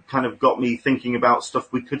kind of got me thinking about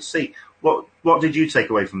stuff we could see. What did you take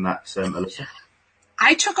away from that, Alyssa?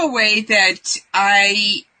 I took away that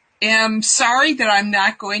I am sorry that I'm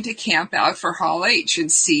not going to camp out for Hall H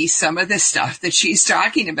and see some of the stuff that she's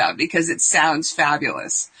talking about, because it sounds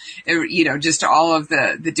fabulous. Just all of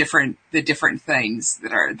the different things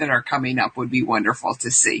that are coming up would be wonderful to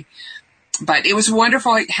see. But it was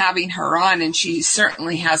wonderful having her on, and she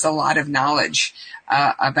certainly has a lot of knowledge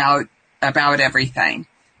about everything,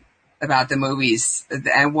 about the movies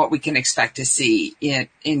and what we can expect to see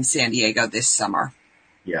in San Diego this summer.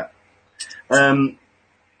 Yeah. I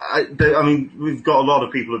mean, we've got a lot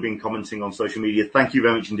of people who've been commenting on social media. Thank you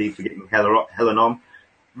very much indeed for getting Helen on.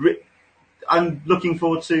 I'm looking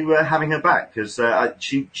forward to having her back, because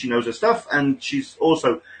she knows her stuff, and she's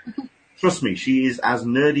also, trust me, she is as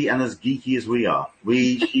nerdy and as geeky as we are.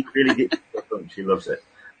 She really gets it. She loves it.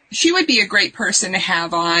 She would be a great person to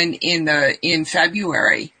have on in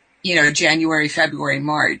February, January, February,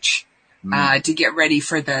 March, to get ready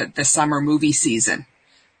for the summer movie season.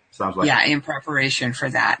 Sounds like in preparation for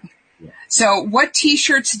that. Yeah. So what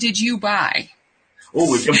T-shirts did you buy?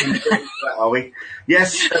 Oh, we're jumping into that, are we?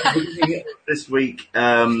 Yes, this week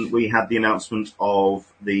we had the announcement of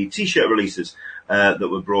the T-shirt releases that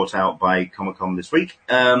were brought out by Comic-Con this week.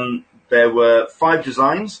 There were 5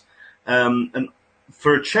 designs, and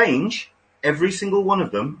for a change, every single one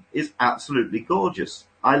of them is absolutely gorgeous.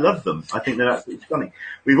 I love them. I think they're absolutely stunning.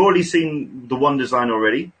 We've already seen the one design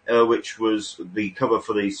already, which was the cover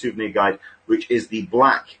for the souvenir guide, which is the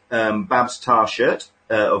black Babs Tarr shirt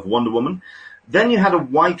of Wonder Woman. Then you had a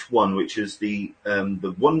white one, which is the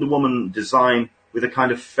Wonder Woman design with a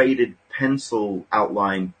kind of faded pencil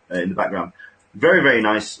outline in the background. Very, very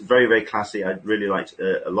nice. Very, very classy. I really liked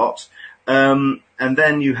it a lot. And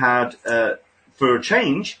then you had, for a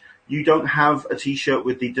change, you don't have a T-shirt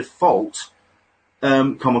with the default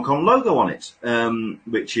Comic-Con logo on it,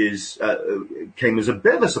 which came as a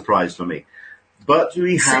bit of a surprise for me. But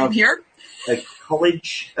we have here a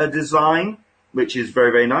college design, which is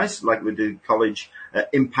very, very nice, like with the college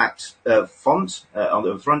impact font on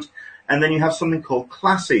the front. And then you have something called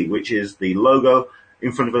Classy, which is the logo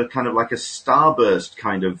in front of a kind of like a starburst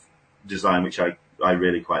kind of design, which I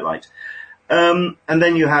really quite liked. And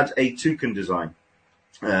then you had a toucan design,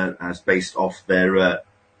 as based off their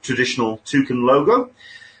traditional toucan logo.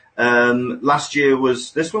 Last year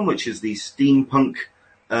was this one, which is the steampunk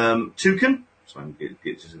toucan. So I'm going to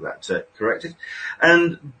get that corrected.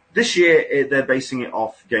 And this year they're basing it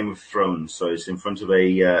off Game of Thrones. So it's in front of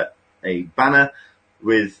a banner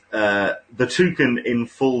with the toucan in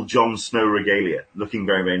full Jon Snow regalia, looking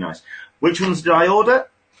very, very nice. Which ones did I order?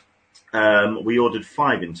 We ordered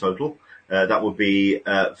 5 in total. That would be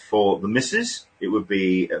for the missus. It would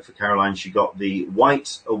be for Caroline. She got the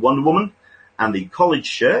white Wonder Woman and the college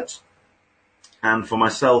shirt. And for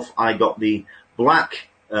myself, I got the black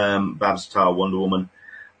Babs Tarr Wonder Woman.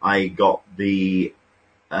 I got the,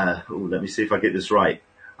 let me see if I get this right.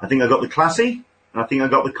 I think I got the Classy, and I think I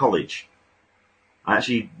got the college.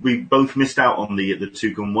 We both missed out on the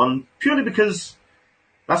toucan one, purely because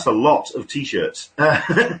that's a lot of T-shirts.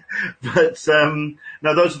 But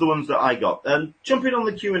no, those are the ones that I got. Jump in on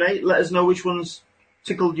the Q&A. Let us know which ones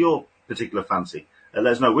tickled your particular fancy. Let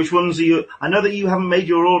us know which ones are you. I know that you haven't made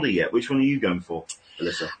your order yet. Which one are you going for,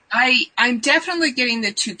 Alyssa? I'm definitely getting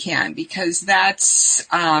the toucan, because that's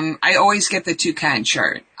I always get the toucan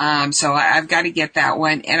shirt. So I've got to get that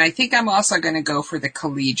one, and I think I'm also going to go for the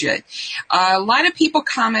collegiate. A lot of people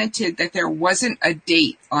commented that there wasn't a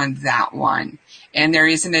date on that one, and there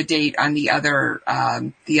isn't a date on the other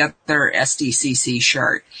SDCC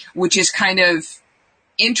shirt, which is kind of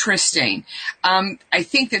interesting. I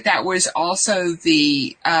think that was also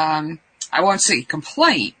the, I won't say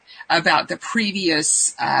complaint about the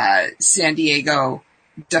previous, San Diego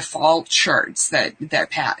default shirts that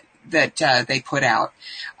they put out.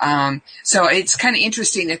 So it's kind of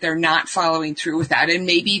interesting that they're not following through with that. And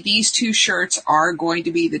maybe these 2 shirts are going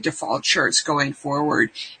to be the default shirts going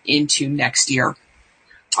forward into next year.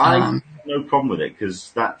 I have no problem with it,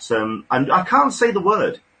 because that's, I can't say the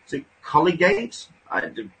word. Is it colligate?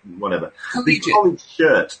 whatever. Collegiate. The college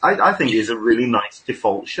shirt, I think, is a really nice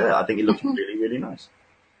default shirt. I think it looks really, really nice.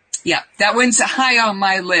 Yeah, that one's high on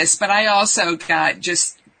my list, but I also got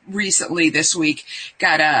just recently this week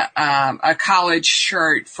got a college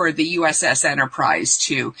shirt for the USS Enterprise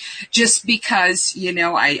too, just because,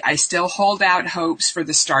 I still hold out hopes for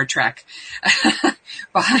the Star Trek,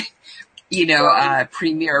 premiere. I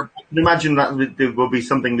can imagine that there will be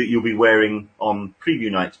something that you'll be wearing on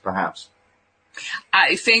preview nights, perhaps.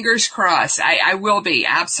 Fingers crossed. I will be,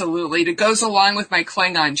 absolutely. It goes along with my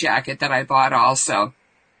Klingon jacket that I bought also.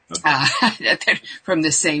 From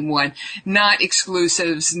the same one. Not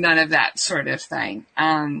exclusives, none of that sort of thing.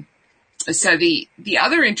 So the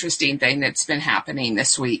other interesting thing that's been happening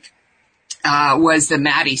this week was the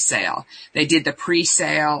Maddie sale. They did the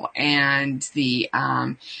pre-sale and the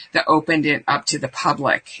opened it up to the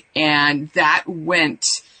public, and that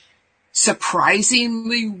went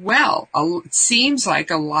surprisingly well. It seems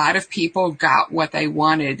like a lot of people got what they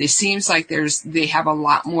wanted. It seems like they have a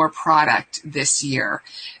lot more product this year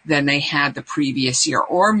than they had the previous year,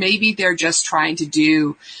 or maybe they're just trying to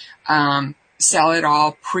do sell it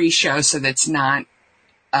all pre-show so that's not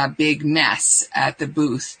a big mess at the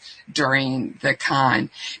booth during the con.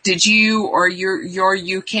 Did you or your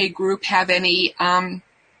UK group have any?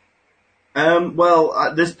 Well,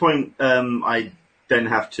 at this point, I then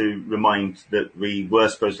have to remind that we were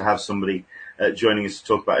supposed to have somebody joining us to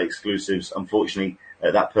talk about exclusives. Unfortunately,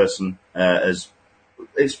 that person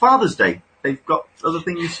it's Father's Day. They've got other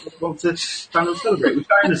things they want to kind of celebrate, which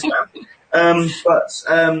I understand. But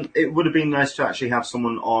it would have been nice to actually have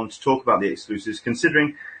someone on to talk about the exclusives,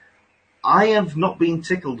 considering I have not been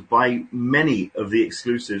tickled by many of the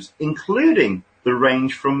exclusives, including the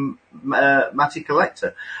range from Matty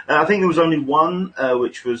Collector. I think there was only one,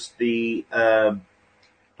 which was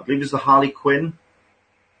I believe it was the Harley Quinn,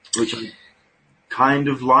 which I kind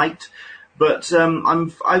of liked. But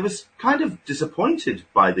I was kind of disappointed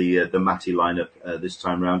by the Matty lineup this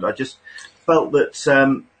time round. I just felt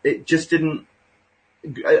that it just didn't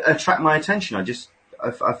attract my attention. I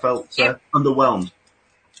felt underwhelmed.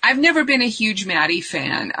 I've never been a huge Matty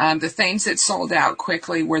fan. The things that sold out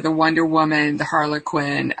quickly were the Wonder Woman, the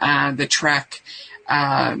Harlequin, the Trek,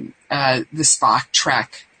 the Spock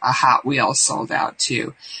Trek. Hot Wheels sold out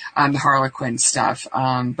too, the Harlequin stuff.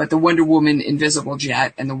 But the Wonder Woman Invisible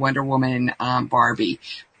Jet and the Wonder Woman Barbie,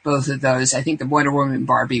 both of those, I think the Wonder Woman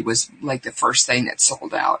Barbie was like the first thing that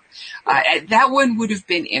sold out. That one would have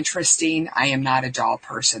been interesting. I am not a doll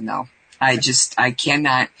person though. I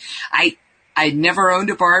cannot. I never owned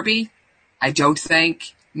a Barbie. I don't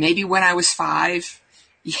think. Maybe when I was 5,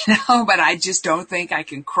 but I just don't think I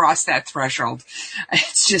can cross that threshold.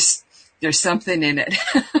 It's just, there's something in it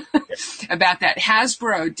about that.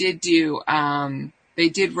 Hasbro did do, they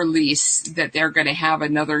did release that they're going to have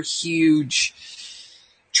another huge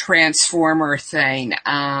Transformer thing.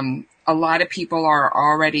 A lot of people are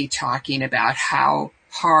already talking about how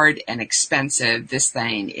hard and expensive this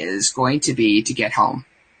thing is going to be to get home.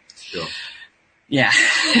 Sure. Yeah.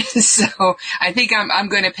 So I think I'm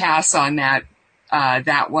going to pass on that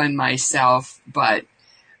one myself, but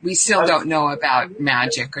we still don't know about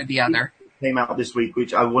Magic or the other. Came out this week,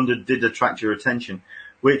 which I wondered did attract your attention,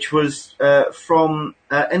 which was from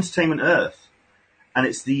Entertainment Earth, and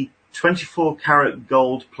it's the 24 karat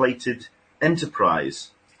gold plated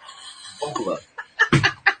Enterprise bobbler.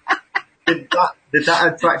 Did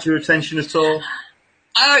that attract your attention at all?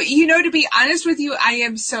 To be honest with you, I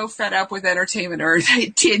am so fed up with Entertainment Earth.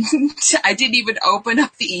 I didn't even open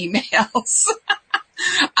up the emails.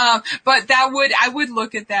 But I would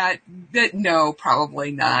look at that, no,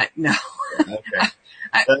 probably not, no. Okay.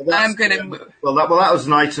 I'm gonna move. Well, that was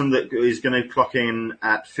an item that is gonna clock in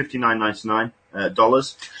at $59.99,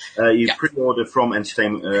 dollars. You pre-order from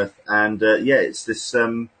Entertainment Earth, and, it's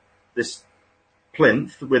this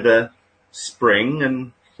plinth with a spring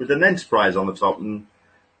and with an Enterprise on the top, and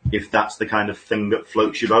if that's the kind of thing that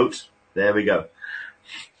floats your boat, there we go.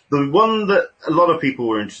 The one that a lot of people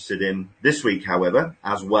were interested in this week, however,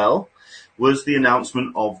 as well, was the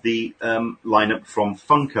announcement of the lineup from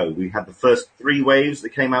Funko. We had the first 3 waves that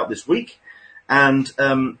came out this week, and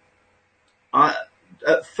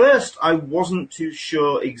at first I wasn't too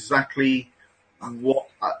sure exactly what.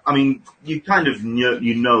 I mean, you kind of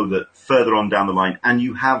know that further on down the line, and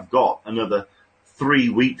you have got another 3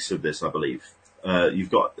 weeks of this, I believe. You've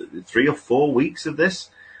got 3 or 4 weeks of this.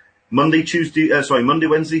 Monday,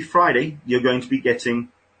 Wednesday, Friday, you're going to be getting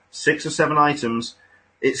 6 or 7 items.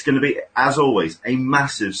 It's going to be, as always, a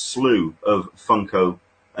massive slew of Funko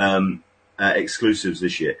exclusives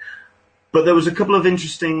this year. But there was a couple of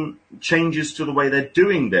interesting changes to the way they're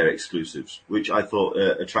doing their exclusives, which I thought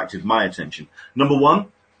attracted my attention. Number one,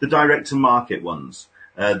 the direct-to-market ones.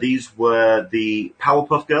 These were the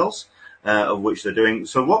Powerpuff Girls, of which they're doing.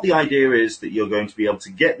 So what the idea is that you're going to be able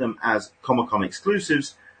to get them as Comic-Con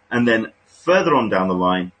exclusives, and then further on down the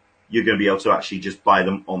line, you're going to be able to actually just buy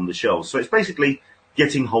them on the shelves. So it's basically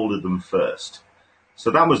getting hold of them first. So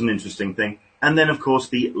that was an interesting thing. And then, of course,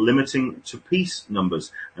 the limiting to piece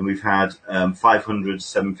numbers. And we've had 500s,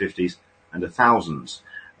 750s, and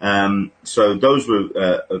 1000s. So those were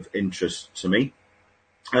of interest to me.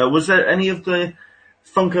 Was there any of the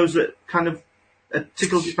Funkos that kind of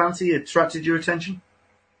tickled your fancy, attracted your attention?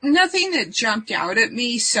 Nothing that jumped out at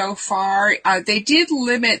me so far. They did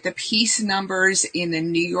limit the piece numbers in the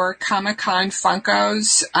New York Comic-Con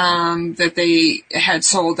Funkos that they had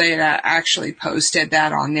sold. They had actually posted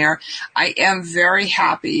that on there. I am very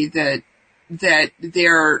happy that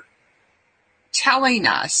they're telling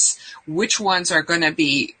us which ones are going to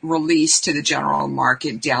be released to the general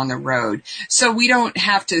market down the road. So we don't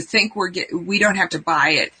have to think we don't have to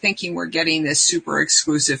buy it thinking we're getting this super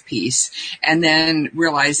exclusive piece and then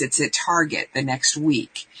realize it's at Target the next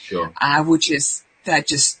week. Sure. That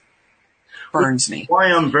just burns me. Why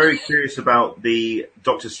I'm very curious about the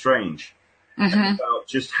Doctor Strange, and about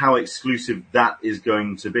just how exclusive that is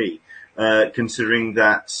going to be, considering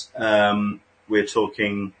that we're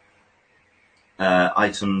talking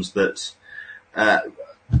items that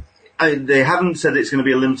they haven't said it's going to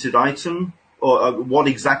be a limited item, or what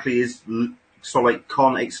exactly is sort of like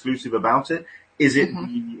con exclusive about it. Is it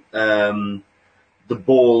the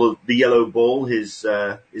ball, the yellow ball, his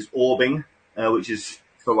orbing, which is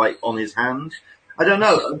sort of like on his hand? I don't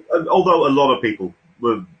know. Although a lot of people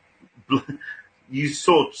were, you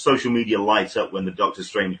saw social media light up when the Doctor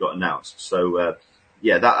Strange got announced. So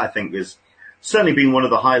yeah, that I think is certainly been one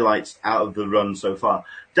of the highlights out of the run so far.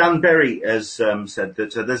 Dan Berry has said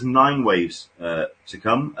that there's 9 waves to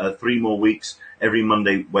come, 3 more weeks every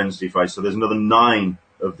Monday, Wednesday, Friday. So there's another 9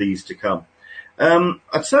 of these to come.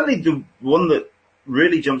 Certainly the one that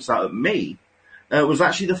really jumps out at me was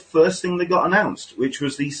actually the first thing that got announced, which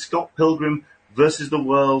was the Scott Pilgrim versus the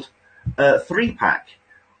World 3-pack,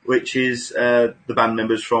 which is the band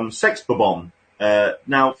members from Sex Bob-omb.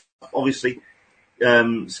 Now, obviously,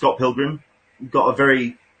 Scott Pilgrim got a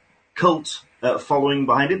very cult following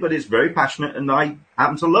behind it, but it's very passionate, and I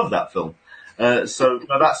happen to love that film. So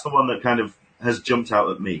that's the one that kind of has jumped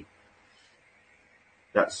out at me.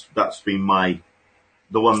 That's been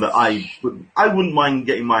the one that I wouldn't mind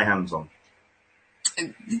getting my hands on.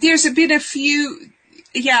 There's been a few.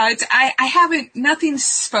 Yeah, I haven't, nothing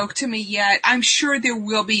spoke to me yet. I'm sure there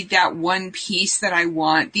will be that one piece that I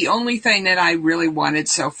want. The only thing that I really wanted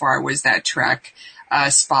so far was that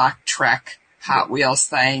Spock Trek Hot Wheels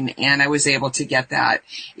thing, and I was able to get that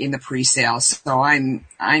in the pre-sale. So I'm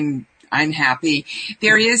happy.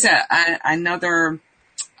 There is another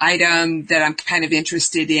item that I'm kind of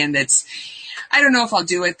interested in that's, I don't know if I'll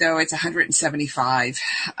do it though. It's $175.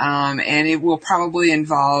 And it will probably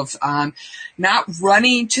involve, not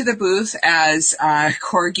running to the booth as,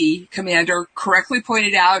 Corgi Commander correctly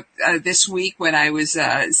pointed out, this week when I was,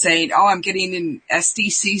 saying, I'm getting an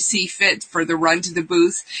SDCC fit for the run to the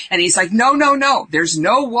booth. And he's like, no. There's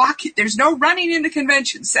no running in the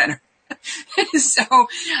convention center. So,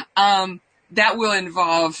 that will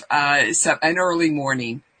involve, an early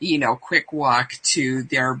morning, quick walk to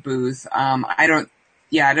their booth. I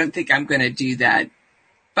don't think I'm going to do that,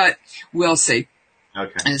 but we'll see.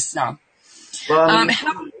 Okay. So, well,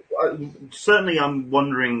 certainly I'm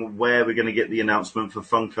wondering where we're going to get the announcement for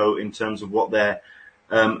Funko in terms of what their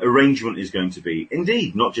arrangement is going to be.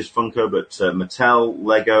 Indeed, not just Funko, but Mattel,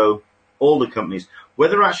 Lego, all the companies.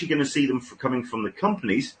 Whether we're actually going to see them coming from the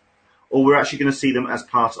companies, or we're actually going to see them as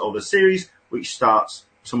part of a series which starts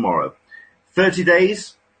tomorrow. 30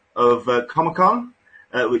 days of Comic-Con,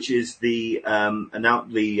 which is the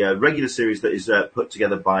regular series that is put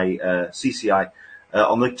together by CCI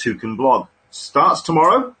on the Toucan blog. Starts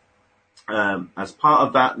tomorrow. As part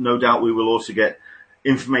of that, no doubt we will also get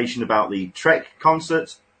information about the Trek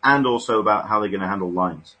concert and also about how they're going to handle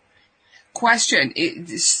lines. Question.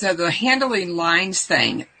 So the handling lines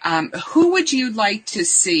thing, who would you like to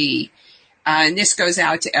see, and this goes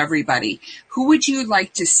out to everybody, who would you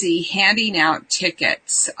like to see handing out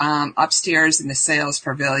tickets upstairs in the sales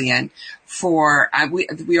pavilion for,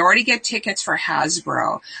 we already get tickets for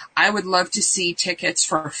Hasbro. I would love to see tickets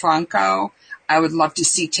for Funko. I would love to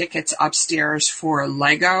see tickets upstairs for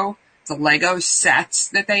Lego, the Lego sets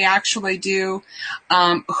that they actually do.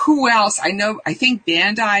 Who else? I think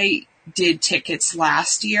Bandai did tickets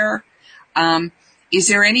last year.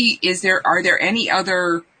 are there any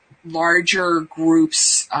other larger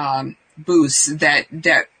groups, booths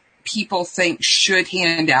that people think should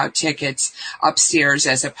hand out tickets upstairs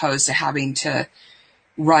as opposed to having to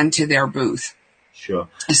run to their booth? Sure.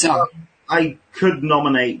 So I could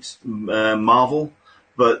nominate Marvel,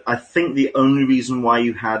 but I think the only reason why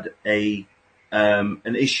you had an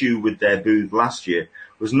issue with their booth last year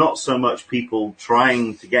was not so much people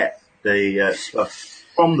trying to get the stuff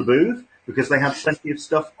from the booth, because they had plenty of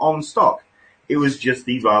stuff on stock. It was just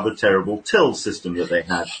the rather terrible till system that they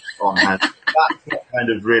had on hand. That's what kind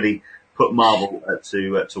of really put Marvel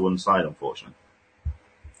to one side, unfortunately.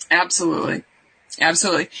 Absolutely.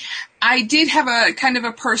 Absolutely. I did have a kind of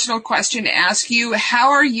a personal question to ask you.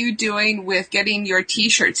 How are you doing with getting your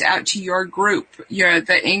T-shirts out to your group,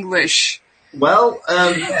 the English? Well,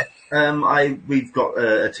 we've got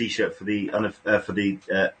a T-shirt for the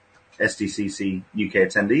SDCC UK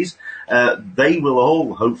attendees. They will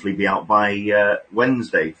all hopefully be out by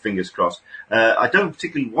Wednesday, fingers crossed. I don't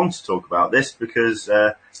particularly want to talk about this because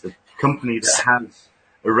the company that has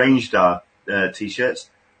arranged our T-shirts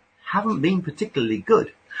haven't been particularly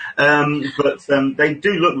good. But they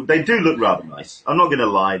do look rather nice. I'm not going to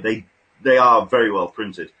lie, they are very well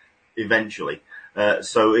printed eventually.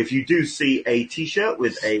 So if you do see a T-shirt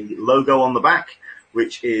with a logo on the back,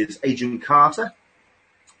 which is Agent Carter,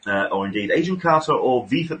 or indeed Agent Carter or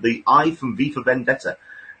the I from V for Vendetta.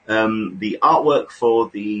 The artwork for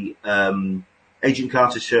the Agent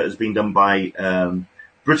Carter shirt has been done by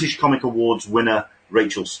British Comic Awards winner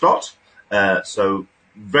Rachel Stott. So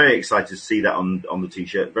very excited to see that on the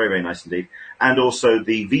T-shirt. Very, very nice indeed. And also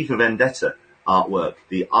the V for Vendetta artwork,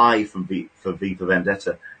 the I from V for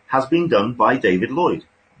Vendetta, has been done by David Lloyd,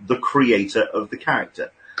 the creator of the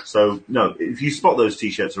character. So no, if you spot those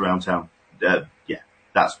T-shirts around town, that's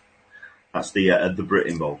the Brit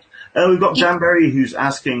involved. We've got Dan Berry who's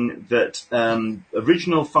asking that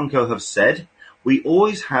original Funko have said, we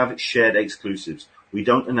always have shared exclusives. We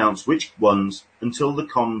don't announce which ones until the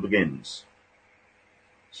con begins.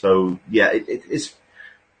 So yeah, it's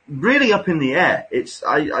really up in the air.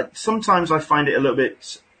 Sometimes I find it a little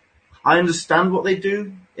bit, I understand what they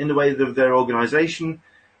do in the way of their organization,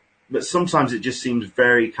 but sometimes it just seems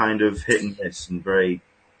very kind of hit and miss and very...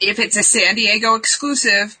 If it's a San Diego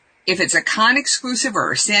exclusive, if it's a con exclusive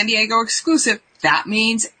or a San Diego exclusive, that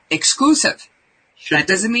means exclusive. That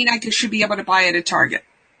doesn't mean I should be able to buy it at Target.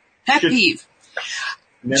 Pet peeve.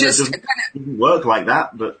 Doesn't work like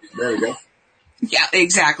that, but there we go. Yeah,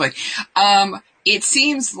 exactly. It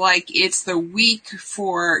seems like it's the week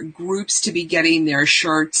for groups to be getting their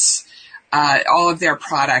shirts, all of their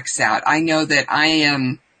products out. I know that I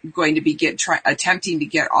am going to be attempting to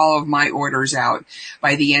get all of my orders out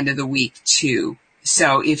by the end of the week too.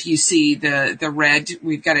 So if you see the red,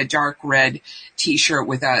 we've got a dark red T-shirt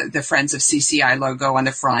with the Friends of CCI logo on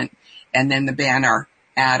the front, and then the banner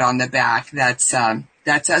ad on the back. That's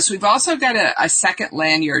us. We've also got a second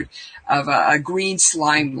lanyard of a green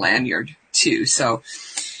slime lanyard too. So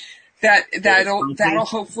that'll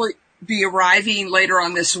hopefully be arriving later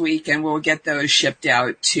on this week, and we'll get those shipped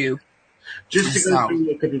out too. Just to go through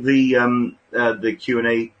a couple of the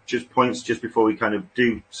Q&A points just before we kind of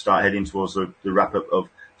do start heading towards the wrap-up of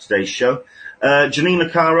today's show. Janine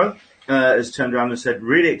Lecaro has turned around and said,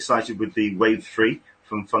 really excited with the Wave 3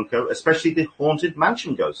 from Funko, especially the Haunted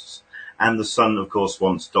Mansion Ghosts. And the son, of course,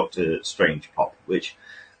 wants Doctor Strange Pop, which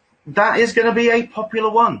that is going to be a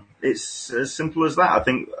popular one. It's as simple as that. I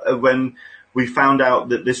think when we found out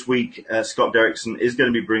that this week Scott Derrickson is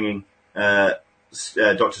going to be bringing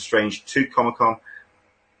Doctor Strange to Comic-Con,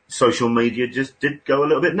 social media just did go a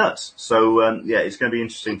little bit nuts. So, it's going to be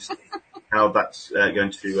interesting to see how that's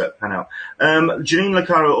going to pan out. Janine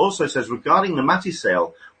Lecaro also says, regarding the Matty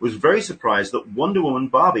sale, was very surprised that Wonder Woman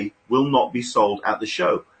Barbie will not be sold at the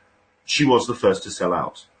show. She was the first to sell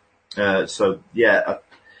out. A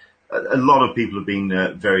lot of people have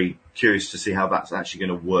been very curious to see how that's actually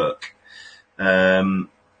going to work.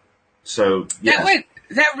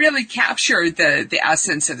 That really captured the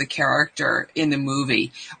essence of the character in the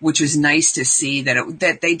movie, which was nice to see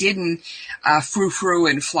that they didn't frou-frou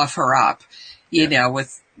and fluff her up,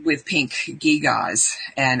 with pink gigas,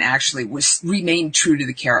 and actually remained true to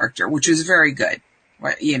the character, which was very good.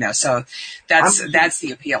 So that's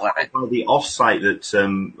the appeal of it. The off-site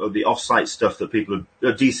stuff that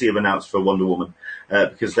DC have announced for Wonder Woman,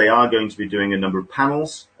 because they are going to be doing a number of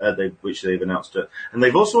panels, which they've announced, and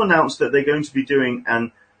they've also announced that they're going to be doing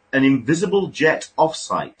an invisible jet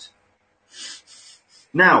off-site.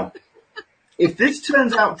 Now, if this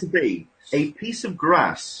turns out to be a piece of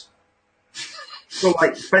grass,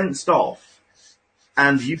 fenced off,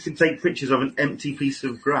 and you can take pictures of an empty piece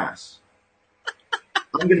of grass.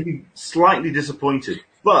 I'm going to be slightly disappointed.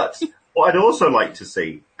 But what I'd also like to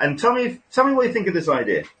see, and tell me what you think of this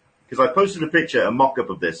idea, because I posted a picture, a mock-up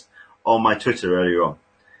of this, on my Twitter earlier on.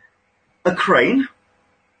 A crane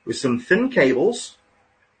with some thin cables,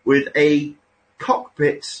 with a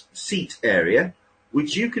cockpit seat area,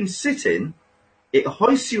 which you can sit in. It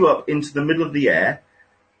hoists you up into the middle of the air,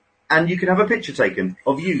 and you can have a picture taken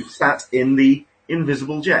of you sat in the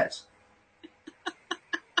invisible jet.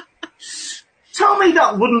 Tell me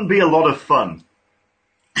that wouldn't be a lot of fun.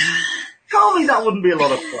 Tell me that wouldn't be a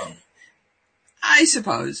lot of fun. I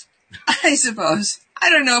suppose. I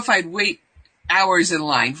don't know if I'd wait hours in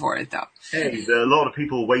line for it, though. Hey, a lot of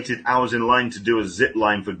people waited hours in line to do a zip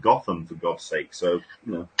line for Gotham, for God's sake. So,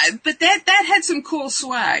 you know. But that had some cool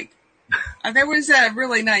swag. There was a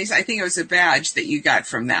really nice, I think it was a badge that you got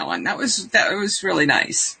from that one. That was really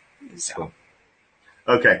nice. So. Cool.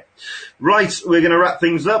 Okay. Right, we're going to wrap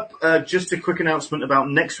things up. Just a quick announcement about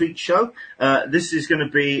next week's show. This is going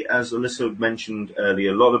to be, as Alyssa mentioned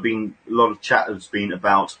earlier, a lot of chat has been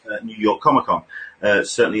about New York Comic Con.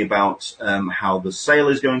 Certainly about how the sale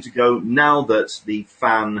is going to go now that the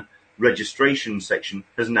fan registration section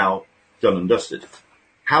has now done and dusted.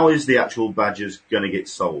 How is the actual badges going to get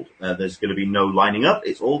sold? There's going to be no lining up.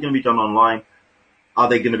 It's all going to be done online. Are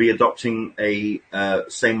they going to be adopting a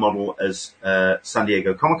same model as San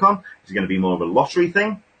Diego Comic-Con? Is it going to be more of a lottery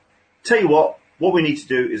thing? Tell you what we need to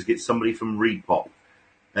do is get somebody from ReedPop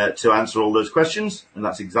to answer all those questions, and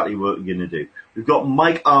that's exactly what we're going to do. We've got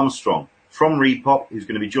Mike Armstrong from ReedPop, who's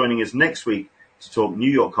going to be joining us next week to talk New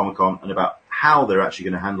York Comic-Con and about how they're actually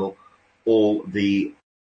going to handle all the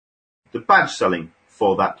badge selling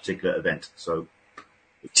for that particular event. So,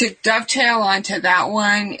 to dovetail onto that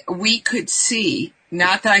one, we could see,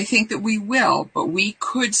 not that I think that we will, but we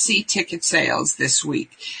could see ticket sales this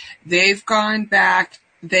week. They've gone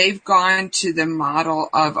to the model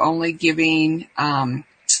of only giving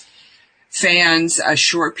fans a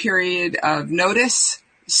short period of notice.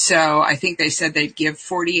 So I think they said they'd give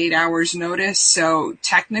 48 hours notice. So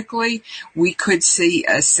technically, we could see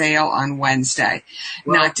a sale on Wednesday.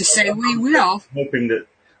 Well, not to say we will.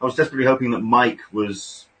 I was desperately hoping that Mike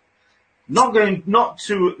was not going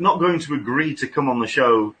to agree to come on the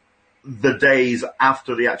show the days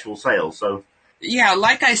after the actual sale. So yeah,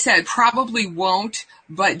 like I said, probably won't,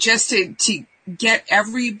 but just to get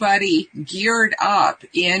everybody geared up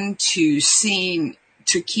into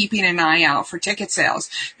keeping an eye out for ticket sales.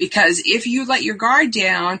 Because if you let your guard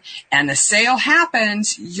down and the sale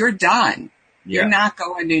happens, you're done. Yeah. You're not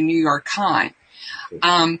going to New York Con.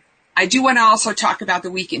 I do want to also talk about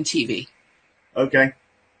the week in TV. Okay.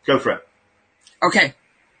 Go for it. Okay.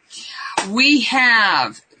 We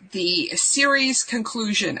have the series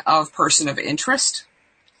conclusion of Person of Interest.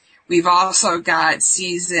 We've also got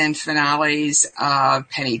season finales of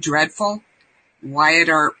Penny Dreadful, Wyatt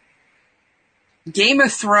Earp. Game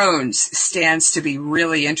of Thrones stands to be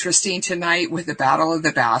really interesting tonight with the Battle of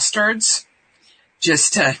the Bastards.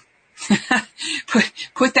 Just to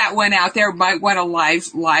put that one out there. Might want to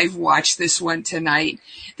live watch this one tonight.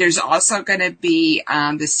 There's also going to be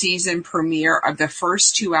the season premiere of the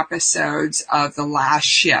first 2 episodes of The Last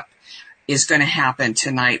Ship is going to happen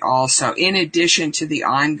tonight also, in addition to the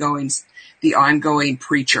ongoing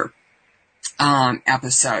Preacher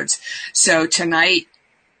episodes. So tonight,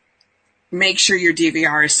 make sure your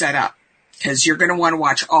DVR is set up, because you're going to want to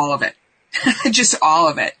watch all of it. Just all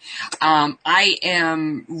of it. I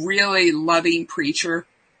am really loving Preacher.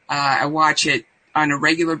 I watch it on a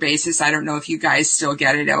regular basis. I don't know if you guys still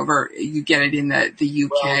get it you get it in the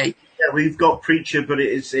UK. Well, yeah, we've got Preacher, but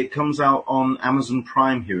it comes out on Amazon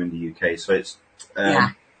Prime here in the UK, so it's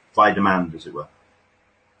by demand, as it were.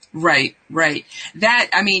 Right.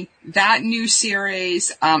 That new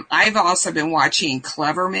series, I've also been watching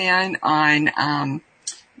Clever Man on,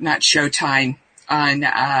 not Showtime, on,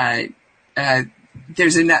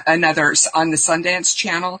 there's another on the Sundance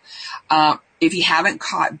Channel. If you haven't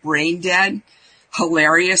caught Brain Dead,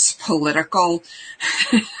 hilarious political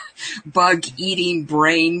bug eating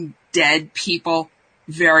brain dead people.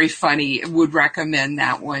 Very funny. Would recommend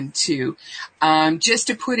that one too. Just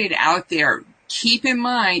to put it out there, keep in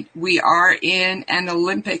mind we are in an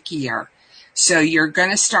Olympic year. So you're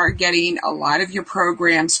going to start getting a lot of your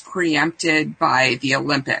programs preempted by the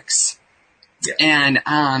Olympics. Yeah.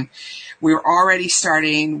 And we're already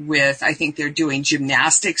starting with, I think they're doing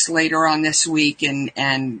gymnastics later on this week and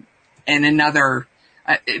another,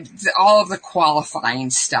 all of the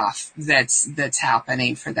qualifying stuff that's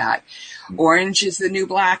happening for that. Orange is the New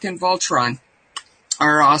Black and Voltron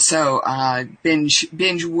are also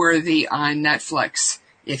binge worthy on Netflix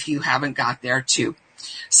if you haven't got there too.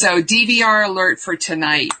 So DVR alert for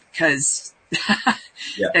tonight, because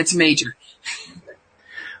that's major.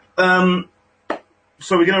 So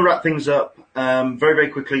we're going to wrap things up very, very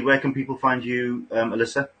quickly. Where can people find you,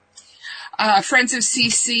 Alyssa?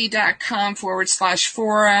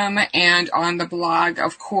 friendsofcc.com/forum, and on the blog,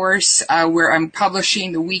 of course, where I'm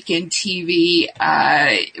publishing the Weekend TV,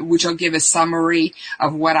 which will give a summary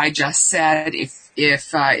of what I just said if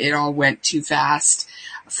it all went too fast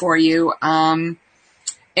for you. And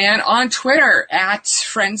on Twitter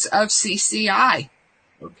 @FriendsOfCCI.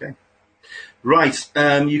 Okay. Right.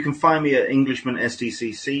 You can find me at Englishman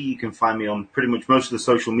SDCC. You can find me on pretty much most of the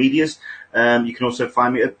social medias. You can also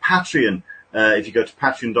find me at Patreon. If you go to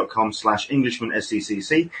patreon.com/Englishman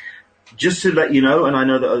SDCC. Just to let you know, and I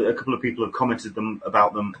know that a couple of people have commented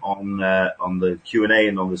about them on the Q&A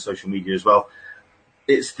and on the social media as well.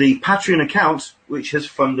 It's the Patreon account which has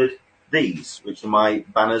funded these, which are my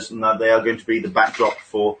banners, and they are going to be the backdrop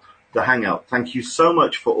for the Hangout. Thank you so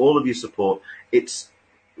much for all of your support.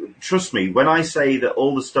 Trust me, when I say that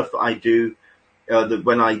all the stuff that I do, that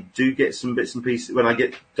when I do get some bits and pieces, when I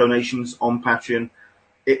get donations on Patreon,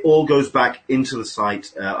 it all goes back into the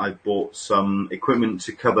site. I bought some equipment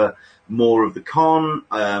to cover more of the con.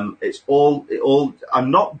 It's all.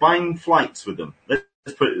 I'm not buying flights with them. Let's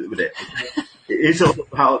put it with it. It is all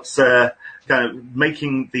about kind of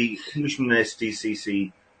making the Englishman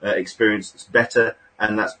SDCC experience better,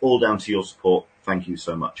 and that's all down to your support. Thank you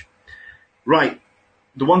so much. Right.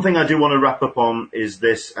 The one thing I do want to wrap up on is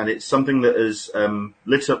this, and it's something that is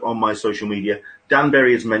lit up on my social media. Dan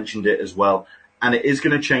Berry has mentioned it as well, and it is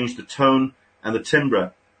going to change the tone and the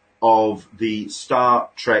timbre of the Star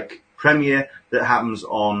Trek premiere that happens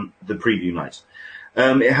on the preview night.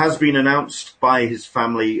 It has been announced by his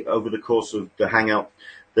family over the course of the Hangout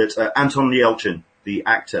that Anton Yelchin, the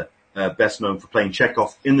actor best known for playing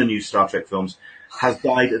Chekhov in the new Star Trek films, has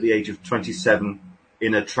died at the age of 27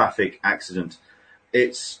 in a traffic accident.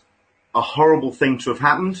 It's a horrible thing to have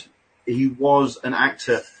happened. He was an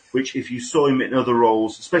actor which, if you saw him in other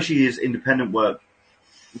roles, especially his independent work,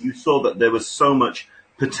 you saw that there was so much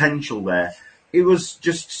potential there. It was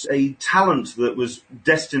just a talent that was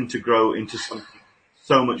destined to grow into something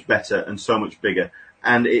so much better and so much bigger.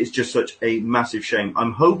 And it's just such a massive shame. I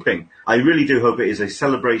really do hope it is a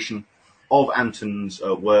celebration of Anton's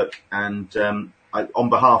work, and on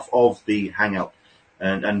behalf of the Hangout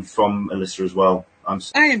and from Alyssa as well.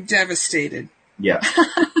 I am devastated. Yeah.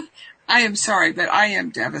 I am sorry, but I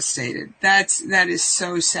am devastated. That is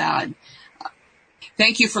so sad.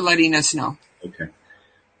 Thank you for letting us know. Okay.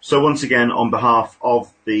 So once again, on behalf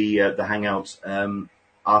of the Hangout,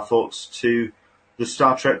 our thoughts to the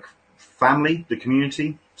Star Trek family, the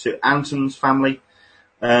community, to Anton's family,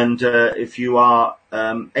 and if you are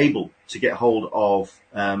able to get hold of,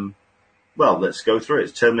 let's go through it.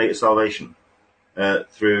 It's Terminator Salvation.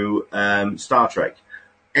 Through Star Trek,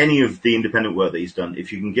 any of the independent work that he's done.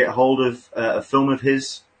 If you can get hold of a film of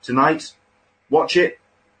his tonight, watch it,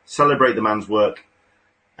 celebrate the man's work,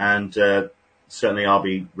 and certainly I'll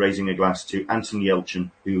be raising a glass to Anton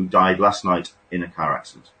Yelchin, who died last night in a car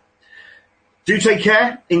accident. Do take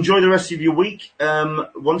care. Enjoy the rest of your week.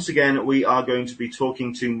 Once again, we are going to be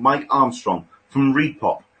talking to Mike Armstrong from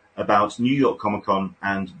ReedPop about New York Comic Con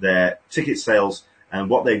and their ticket sales and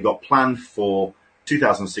what they've got planned for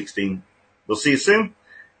 2016. We'll see you soon.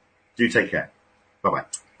 Do take care. Bye-bye.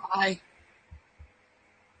 Bye.